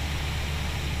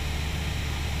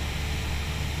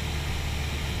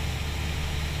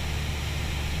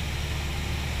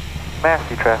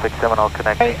 Massey traffic, Seminole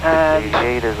connecting. And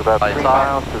 88 is about 3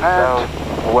 miles to the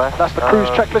southwest. That's the cruise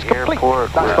checklist complete.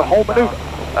 That's the whole maneuver.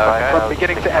 Okay. From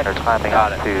beginning to end.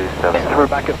 Got it. And we're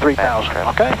back at 3,000.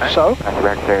 Okay, so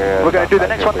we're going to do the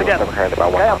next one together. Okay,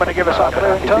 I'm going to give us our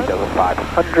clearing turn.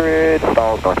 500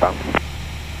 stalls northbound.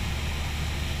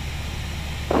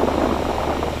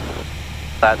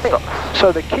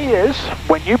 So the key is,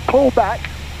 when you pull back,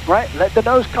 right, let the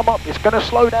nose come up, it's going to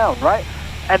slow down, right?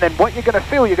 And then what you're going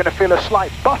to feel a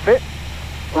slight buffet,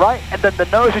 right? And then the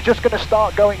nose is just going to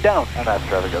start going down.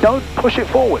 Don't push it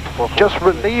forward. Just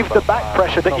relieve the back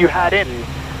pressure that you had in.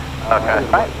 Okay.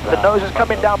 Right? The nose is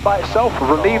coming down by itself.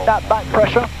 Relieve that back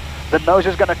pressure. The nose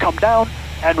is going to come down,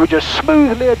 and we just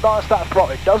smoothly advance that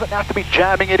throttle. It doesn't have to be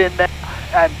jamming it in there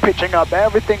and pitching up.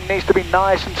 Everything needs to be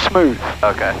nice and smooth.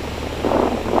 Okay.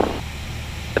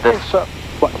 This,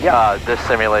 this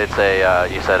simulates a,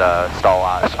 you said a stall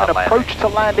on That's an landing. approach to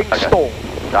landing stall.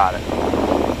 Got it.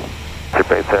 Your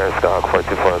base there, Skyhawk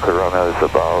 424, Corona is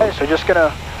above. Okay, so just going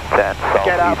to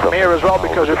get out from here as well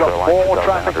because we've got more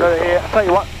traffic over here. I'll tell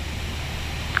you what,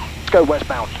 let's go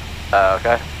westbound.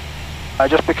 Okay.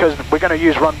 Just because we're going to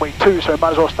use runway 2, so we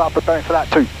might as well start preparing for that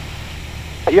too.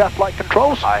 You have flight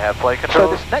controls? I have flight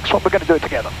controls. So this next one we're going to do it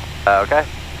together. Okay.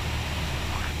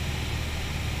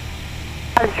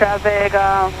 Traffic,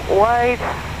 white,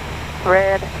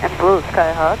 red, and blue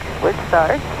Skyhawk, which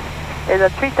start is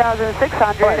at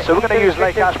 3,600. Right, so we're going to use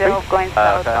Lake Ashby. Going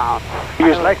southbound.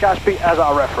 Use Lake Ashby as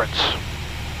our reference.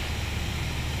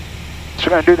 So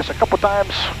we're going to do this a couple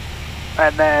times,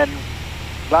 and then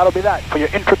that'll be that for your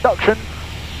introduction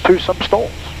to some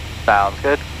stalls. Sounds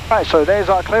good. Right, so there's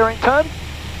our clearing turn.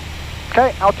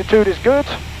 Okay, altitude is good.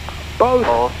 Both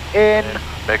in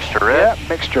mixture rich. Yeah,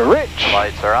 mixture rich.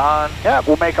 Lights are on. Yeah,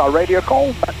 we'll make our radio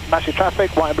call. Massey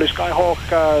traffic, white and blue Skyhawk,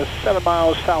 7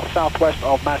 miles south-southwest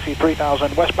of Massey,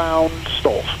 3,000 westbound,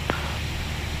 stalls.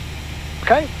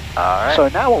 Okay, Alright. So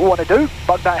now what we want to do,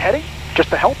 bug that heading, just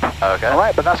to help. Okay.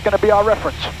 Alright, but that's going to be our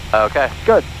reference. Okay.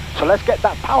 Good. So let's get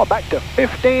that power back to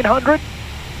 1500.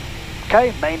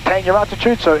 Okay, maintain your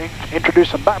altitude, so introduce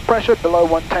some back pressure, below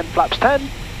 110, flaps 10.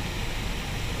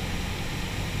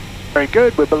 Very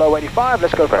good, we're below 85,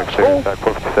 let's go flaps full.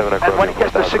 And when it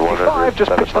gets to 65,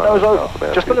 just pitch the nose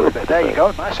over, just a little bit, there you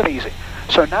go, nice and easy.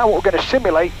 So now what we're going to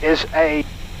simulate is a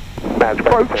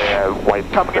approach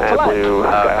coming into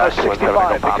land,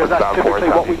 65, because that's typically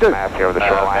what we do. Okay,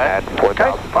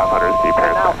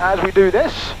 now as we do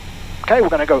this, okay, we're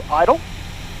going to go idle,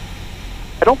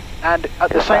 and at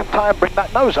the same time bring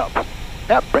that nose up.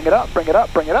 Yep, bring it up, bring it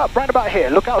up, bring it up, right about here.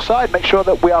 Look outside, make sure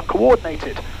that we are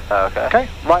coordinated. Okay. Okay,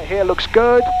 right here looks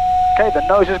good. Okay, the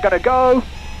nose is going to go.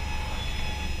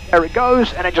 There it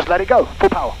goes, and then just let it go. Full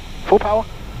power, full power.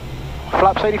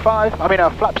 Flaps 85,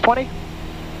 flaps 20.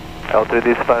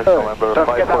 L3D5, November. Don't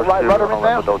forget that right rudder in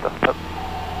there.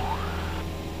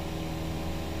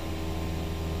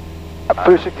 Up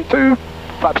through 62,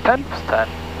 flaps 10. 10.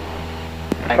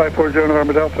 540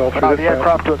 November Delta. Allow the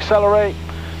aircraft to accelerate.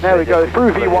 There we go,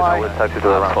 through VY.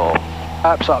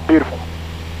 Flaps up, beautiful.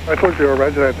 540,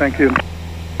 roger that, thank you.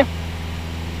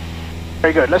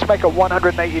 Very good, let's make a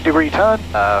 180-degree turn.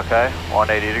 Okay,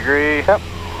 180 degree. Yep.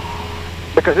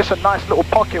 Because it's a nice little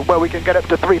pocket where we can get up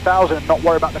to 3,000 and not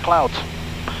worry about the clouds.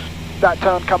 That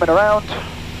turn coming around.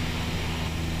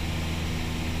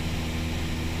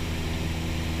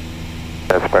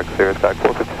 Aspect Sirius back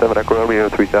 457 Echo Romeo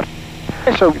 3000.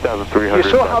 Okay, so you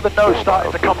saw how the nose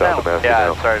started to come down.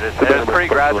 Yeah, it started. It was pretty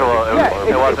gradual.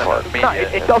 It wasn't immediate.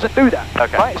 No, it doesn't do that.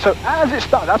 Okay. Right? So as it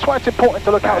starts, that's why it's important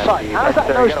to look outside. As that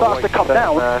nose starts to come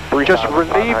down, just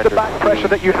relieve the back pressure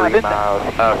that you have in there.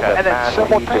 Okay. And then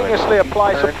simultaneously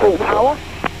apply some full power.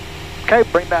 Okay,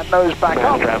 bring that nose back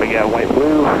up. Up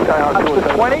to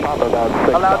 20.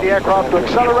 Allow the aircraft to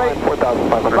accelerate.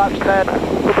 Flaps 10.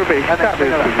 And then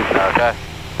bring it up. Okay.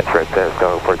 That's right there,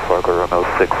 so Port Fargo, Romeo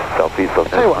 6, southeast of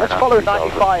Tell you what, let's follow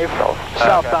 95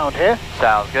 southbound here.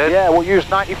 Sounds good. Yeah, we'll use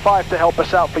 95 to help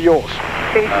us out for yours.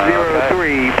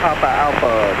 803 Papa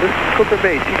Alpha. This is Clipper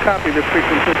Base. You copy the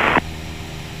frequency.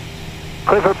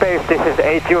 Clipper Base, this is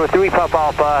 803 Papa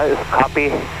Alpha. Copy.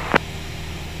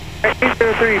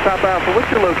 803 Papa Alpha.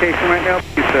 What's your location right now,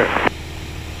 please, sir?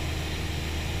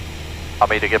 Want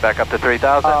me to get back up to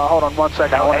 3,000? Hold on 1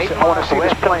 second. I want to see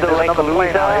this plane. There's another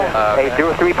plane out here.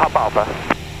 803 Papa Alpha.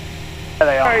 There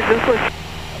they are. Alright, this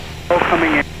was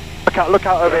coming in. Look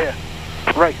out over here.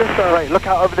 Right, look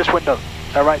out over this window.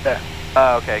 They're right there.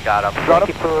 Okay, got him. Got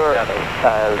him? Thank you for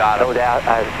got him. load out.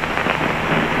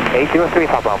 803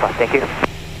 Papa Alpha, thank you.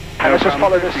 And let's just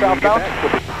follow this southbound.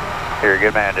 You're a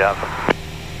good man, Johnson.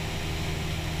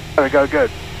 There we go, good.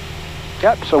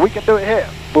 Yep, so we can do it here.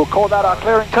 We'll call that our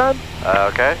clearing turn.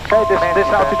 Okay. Okay, this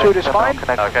altitude is fine.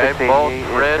 Okay, both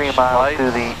ridge, lights.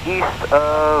 To the east of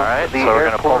Alright, the so we're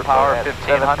going to pull airport power at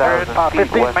 1500.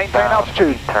 15, maintain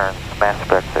altitude. Turns, mass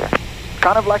spec there.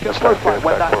 Kind of like a slow flight.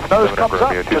 When that nose comes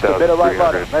up, just a bit of right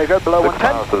rudder. There you go, below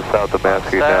 110. to the south of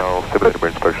Massey now, simulated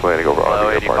inspection landing over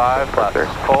Below RV 85,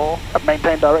 flaps full.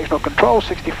 Maintain directional control,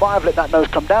 65, let that nose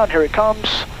come down, here it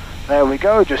comes. There we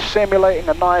go, just simulating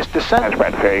a nice descent. That's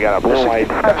right, there you got a blue light.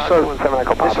 So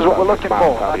this is what we're looking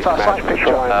for. That's our sight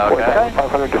picture. Okay.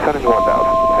 500 descending 1,000,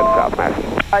 head south Massey.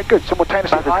 Alright, good.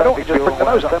 Simultaneously idle and just bring the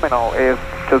nose up. Terminal is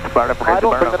just about to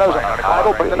Idle, bring the nose up.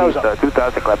 Idle, bring the nose up.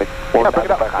 2,000 clipping. Yeah, bring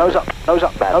it up. Nose up, nose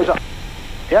up, nose up.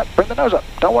 Yep, bring the nose up.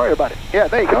 Don't worry about it. Yeah,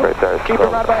 there you go. Keep it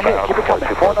right about here. Keep it coming.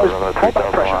 More nose, more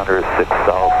back pressure. 6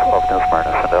 south of New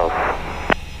Smyrna.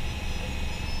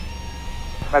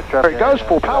 There it goes,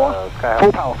 full power.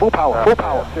 Full power, full power, full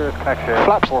power. Serious connection.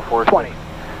 Flaps 20.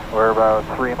 We're about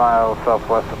 3 miles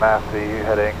southwest of Massey,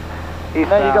 heading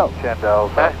eastbound. There you go. Chandel.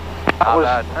 Okay.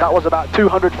 That was about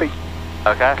 200 feet.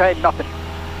 Okay. Okay, nothing.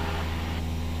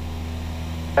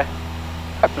 Okay.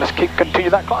 Let's continue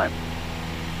that climb.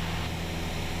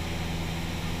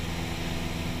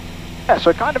 Yeah,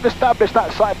 so kind of establish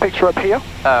that side picture up here,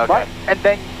 Okay. right?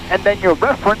 And then your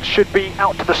reference should be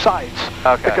out to the sides.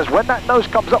 Okay. Because when that nose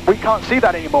comes up, we can't see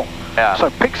that anymore. Yeah. So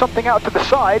pick something out to the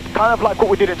side, kind of like what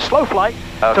we did in slow flight,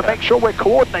 to Okay. make sure we're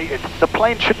coordinated. The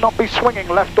plane should not be swinging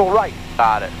left or right.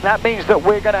 Got it. That means that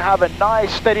we're going to have a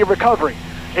nice, steady recovery.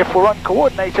 If we're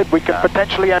uncoordinated, we can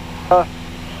potentially end a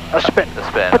spin. A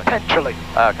spin, Potentially.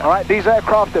 Okay. All right, these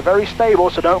aircraft are very stable,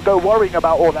 so don't go worrying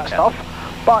about all that stuff.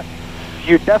 But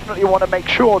you definitely want to make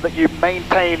sure that you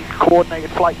maintain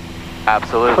coordinated flight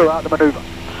Absolutely. throughout the maneuver.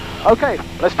 Okay,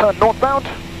 let's turn northbound.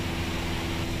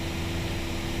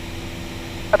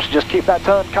 Perhaps just keep that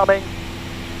turn coming.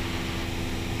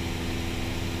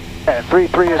 Yeah,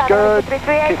 3-3 is good.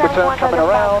 Keep return coming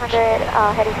around.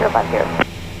 Heading 050.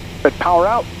 Good, power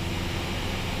out.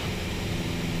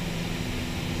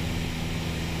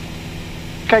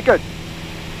 Okay, good.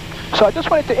 So I just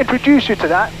wanted to introduce you to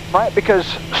that, right? Because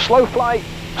slow flight,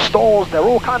 stalls, they're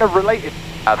all kind of related.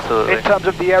 Absolutely. In terms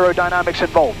of the aerodynamics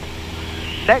involved.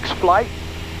 Next flight,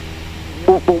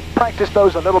 we'll practice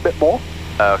those a little bit more.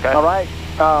 Okay. All right.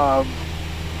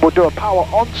 We'll do a power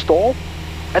on stall,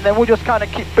 and then we'll just kind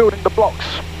of keep building the blocks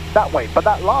that way. But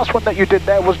that last one that you did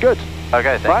there was good.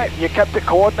 Okay, thank you. You kept it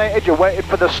coordinated. You waited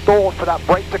for the stall, for that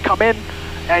brake to come in,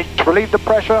 and to relieve the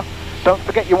pressure. Don't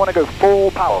forget you want to go full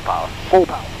power. Full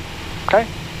power. Okay.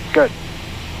 Good.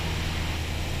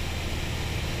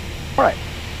 All right.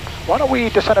 Why don't we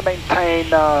descend and maintain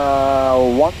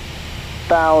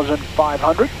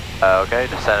 1,500? Okay,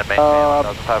 descend and maintain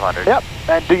 1,500. Yep,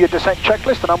 and do your descent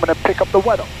checklist, and I'm going to pick up the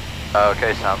weather.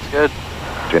 Okay, sounds good.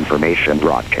 Information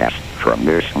broadcast from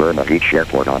New Smyrna Beach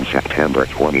Airport on September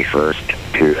 21st,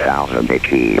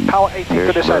 2018. Power 18 New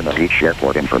to descend. Smyrna Beach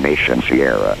Airport information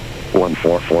Sierra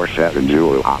 1447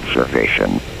 Zulu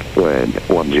observation. Wind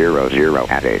 100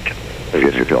 at 8.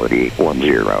 Visibility 10.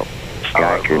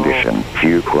 Sky condition,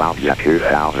 few clouds at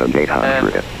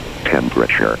 2,800.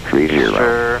 Temperature 30.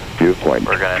 Sure. Dew point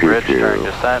We're going to bridge during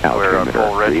 22. descent. We're on Altimeter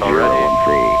full ridge 30 already.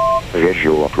 and 3.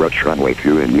 Visual approach runway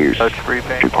 2 in use. Touch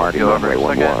briefing. Departing We'll go runway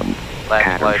over a 11. second. Landing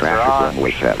Pattern lights are traffic on.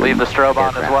 runway 7. Leave the strobe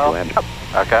on as Aircraft well. land.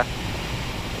 Okay.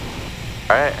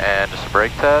 Alright, and just a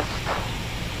brake test.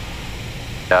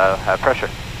 Have pressure.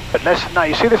 But now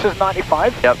you see this is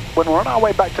 95? Yep. When we're on our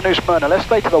way back to New Smyrna, let's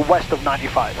stay to the west of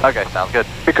 95. Okay, sounds good.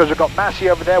 Because we've got Massey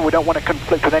over there, we don't want to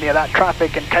conflict with any of that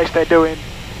traffic in case they're doing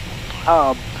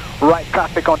right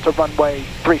traffic onto runway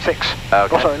 36. Okay.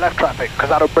 Oh, sorry, left traffic, because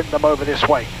that'll bring them over this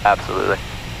way. Absolutely.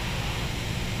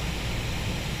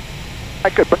 I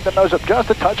could bring the nose up just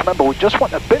a touch. Remember, we just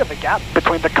want a bit of a gap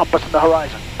between the compass and the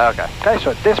horizon. Okay. Okay,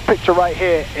 so this picture right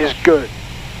here is good.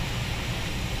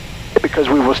 Because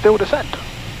we will still descend.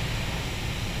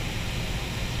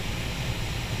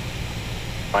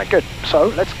 Right, good. So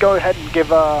let's go ahead and give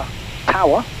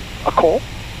Tower a call.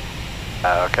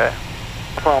 Okay.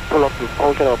 I'll pull up the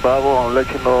Hotel Bravo and let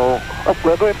you know.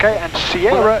 Okay, and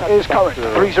Sierra is current.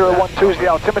 3012 is the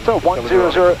altimeter,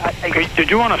 100 at 8. Okay, did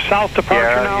you want a south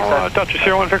departure now, Dutch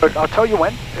Sierra 1 Victor? I'll tell you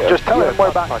when. Just tell him we're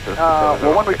about,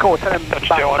 well, when we call, tell him Dutch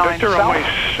about Sierra 1 9 Victor,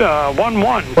 south. runway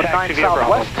 11, With taxi 9 via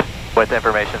Bravo. southwest. With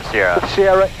information, Sierra. With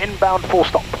Sierra inbound full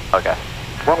stop. Okay.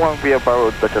 11 via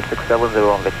Bravo, Dutch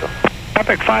 670 Victor.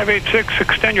 Epic 586,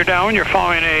 extend your down. You're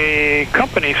following a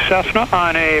company Cessna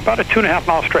on about a 2.5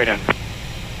 mile straight in.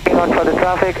 On for the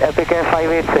traffic, Epic Air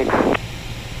 586.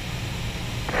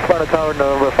 Smyrna Tower,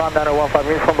 November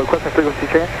 5915 uniform, requesting frequency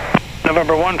change.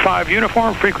 November 15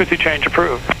 uniform, frequency change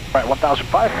approved. Right,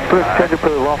 1005. Frequency change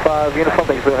approved, 15 uniform,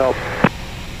 thanks for the help.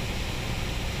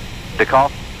 The call?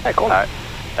 Hey, cool. Alright.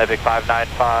 Epic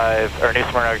 595, or New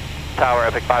Smyrna Tower,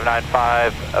 Epic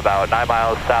 595, about 9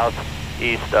 miles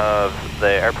southeast of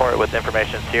the airport with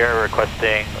information Sierra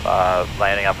requesting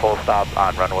landing on full stop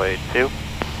on runway 2.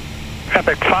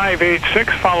 Epic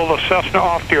 586, follow the Cessna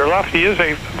off to your left. He is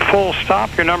a full stop.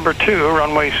 Your number 2,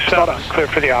 runway 7, clear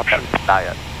for the option. Not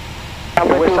yet.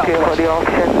 Number 2, clear for the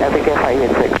option, Epic Air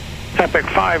 586. Epic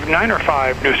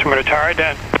 595, New Smyrna Tower,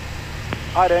 den.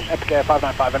 Hi, then, Epic Air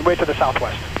 595, and we're to the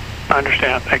southwest. I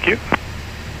understand, thank you.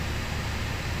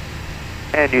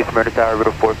 And New Smyrna Tower,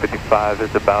 route 455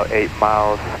 is about 8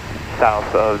 miles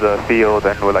south of the field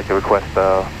and would like to request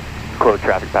a closed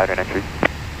traffic pattern entry.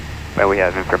 And we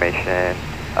have information,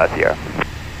 Sierra.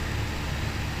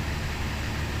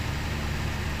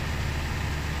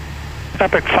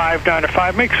 Epic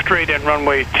 595, make straight in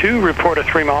runway 2, report a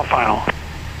 3 mile final.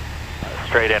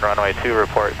 Straight in runway 2,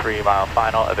 report 3 mile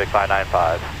final, Epic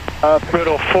 595.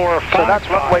 Riddle 455. So that's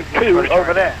runway 2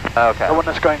 over there. Okay. The one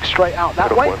that's going straight out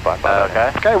that way.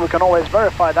 Okay. Okay, we can always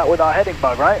verify that with our heading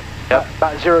bug, right? Yep.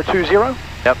 About 020?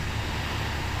 Yep.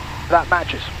 That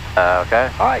matches. Okay.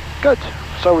 Alright, good.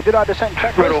 So we did our descent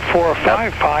checklist. Riddle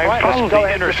 455, Right, follow let's go the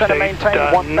ahead and descend and interstate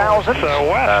maintain 1,000.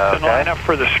 northwest and line up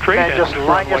for the straight And in. just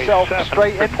line runway yourself 7,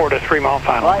 straight in. report a 3 mile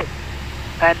final. Right.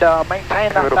 And maintain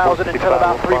that 1,000 until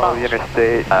about 3 Follow the miles.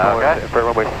 interstate Okay. for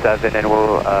runway 7 and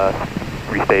we'll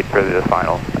restate for the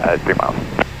final at 3 miles.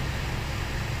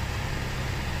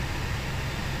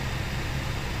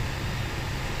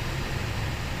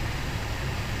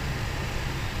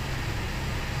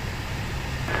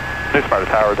 New Smyrna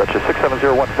Tower, Dutch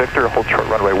 6701 Victor, hold short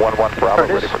runway 11 Bravo, There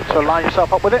it ready is. for So line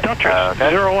yourself up with it. Dutch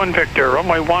 01 Victor,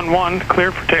 runway 11,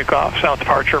 cleared for takeoff, south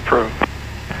departure approved.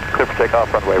 Clear for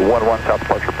takeoff, runway 11, south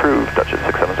departure approved, Dutch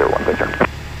 6701 Victor.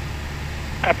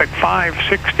 Epic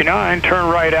 569,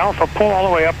 turn right Alpha, pull all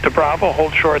the way up to Bravo,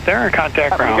 hold short there and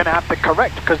contact ground. You're going to have to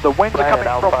correct because the winds are coming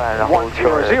from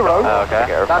 100.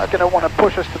 Okay. That's going to want to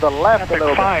push us to the left Epic a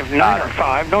little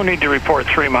 595, no need to report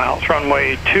 3 miles.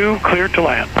 Runway 2, clear to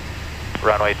land.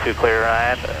 Runway 2 clear to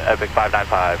land, Epic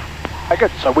 595. Okay,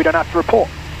 good, so we don't have to report.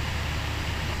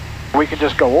 We can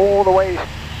just go all the way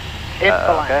into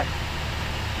land. Okay.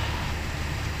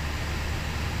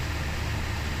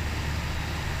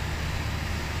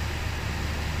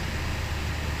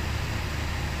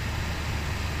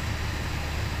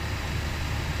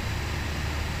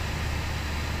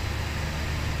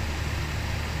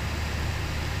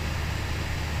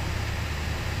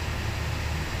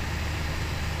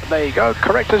 There you go,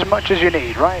 correct as much as you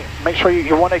need, right? Make sure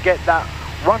you want to get that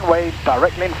runway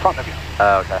directly in front of you.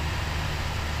 Okay.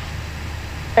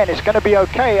 And it's going to be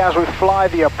okay as we fly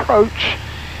the approach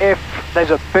if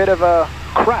there's a bit of a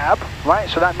crab, right?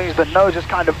 So that means the nose is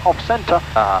kind of off-center.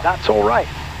 That's all right.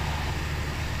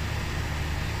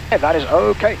 Yeah, that is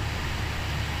okay.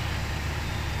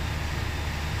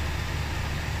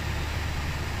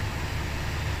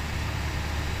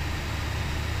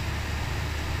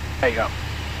 There you go.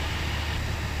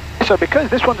 So because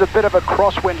this one's a bit of a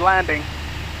crosswind landing,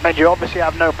 and you obviously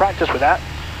have no practice with that,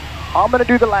 I'm going to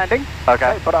do the landing,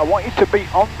 okay, but I want you to be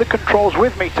on the controls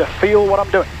with me to feel what I'm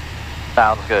doing.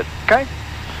 Sounds good. Okay?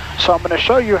 So I'm going to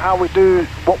show you how we do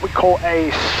what we call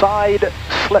a side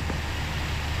slip.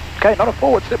 Okay, not a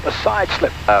forward slip, a side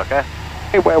slip. Okay.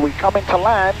 Where we come into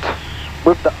land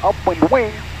with the upwind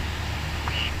wing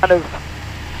kind of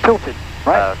tilted,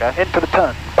 right? Okay. Into the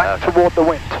turn, back toward the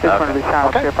wind. It's going to be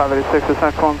south here, 586. This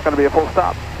next one's going to be a full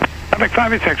stop. Epic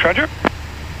 586, roger.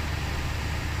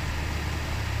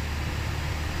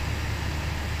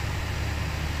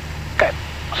 Okay,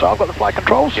 so I've got the flight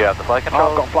controls. You have the flight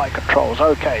controls? I've got flight controls,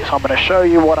 okay, so I'm going to show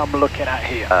you what I'm looking at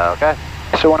here. Okay.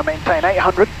 So we want to maintain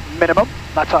 800 minimum,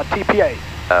 that's our TPA.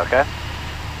 Okay.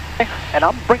 And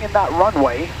I'm bringing that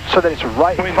runway so that it's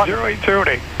right in front of me.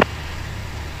 0808.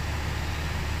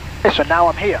 Okay, so now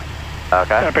I'm here.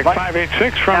 Okay. Epic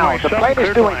 586, runway 7, the plane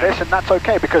is doing this, and that's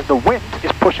okay because the wind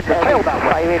is pushing the tail that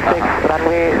way. 586,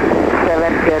 runway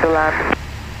 7, clear to land.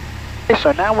 Okay,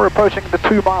 so now we're approaching the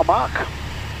 2 mile mark.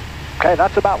 Okay,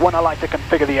 that's about when I like to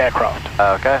configure the aircraft.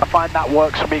 Okay. I find that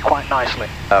works for me quite nicely.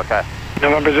 Okay.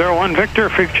 November 01, Victor,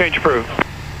 frequency change approved.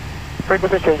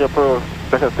 Frequency change approved,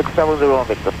 this is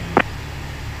 670 Victor.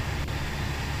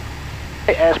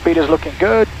 Okay, airspeed is looking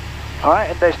good. Alright,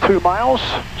 and there's 2 miles.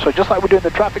 So just like we're doing the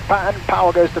traffic pattern,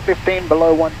 power goes to 15,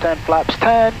 below 110, flaps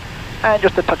 10, and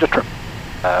just a touch of trim.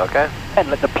 Okay. And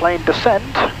let the plane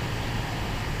descend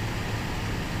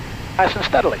nice and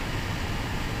steadily.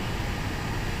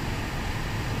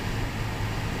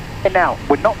 And now,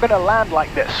 we're not going to land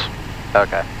like this.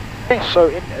 Okay. Okay, so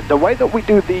in the way that we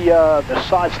do the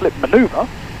side slip maneuver,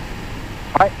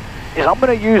 right, is I'm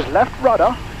going to use left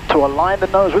rudder to align the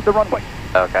nose with the runway.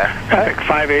 Okay. Epic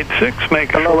 586,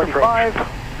 make a short approach. 5,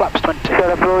 flaps 20.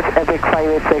 Short approach, Epic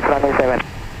 586, runway 7.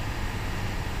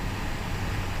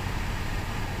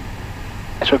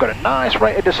 So we've got a nice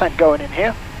rate of descent going in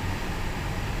here.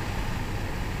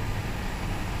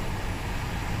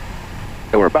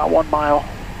 So we're about 1 mile.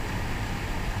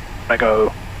 I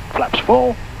go flaps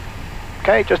full.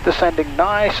 Okay, just descending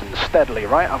nice and steadily,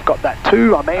 right? I've got that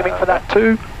 2, I'm aiming for that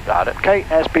 2. Got it. Okay,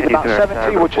 airspeed about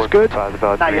 70, which is good.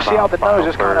 Now you see how the nose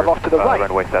is kind of off to the right.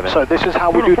 So this is how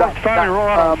we do that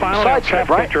side slip,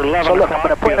 right? So look, I'm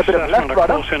going to put in a bit of left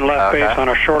rudder. Close in left base on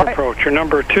a short approach. Your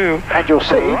number 2. And you'll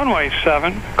see. Runway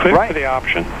 7, clear for the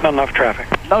option, not enough traffic.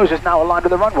 Nose is now aligned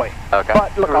with the runway. Okay.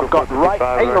 But look, I've got right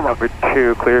aileron. Number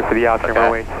 2, clear for the option,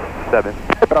 runway 7.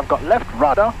 But I've got left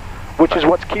rudder, which is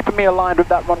what's keeping me aligned with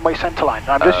that runway center line.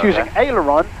 I'm just using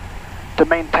aileron to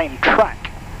maintain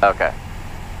track. Okay.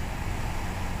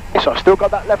 So I've still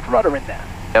got that left rudder in there.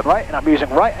 Yep. Right? And I'm using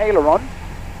right aileron,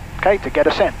 okay, to get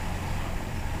us in.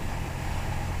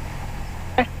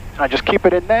 Okay. And I just keep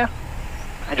it in there,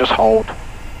 and just hold.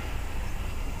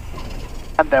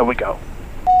 And there we go.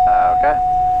 Okay.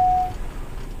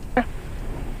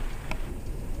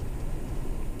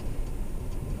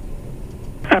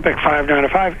 Epic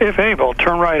 595, if able,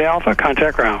 turn right Alpha,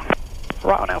 contact ground.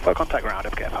 Right on Alpha, contact ground,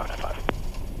 FK 595.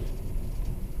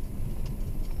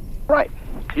 Right,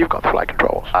 you've got the flight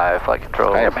controls. I have flight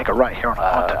controls. Okay, make a right here on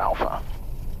onto Alpha.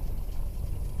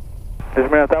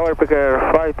 Smyrna Tower, Picker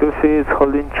 526,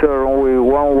 holding short runway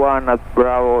 11 at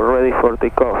Bravo, ready for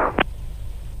takeoff.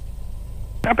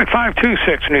 Epic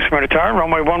 526, New Smyrna Tower,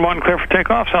 runway 11, clear for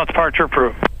takeoff, south departure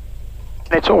approved.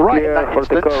 And it's all right in that for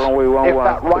instance takeoff, runway 11, if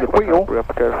that right wheel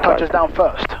touches down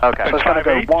first. Okay. So it's going to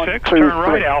go 1, 2, 3. Turn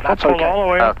right, Alpha, That's pull okay. all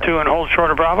the way up to and hold short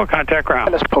of Bravo, contact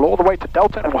ground. Let's pull all the way to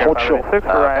Delta and we'll hold short. 6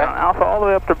 right on Alpha, all the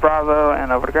way up to Bravo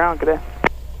and over to ground, good day.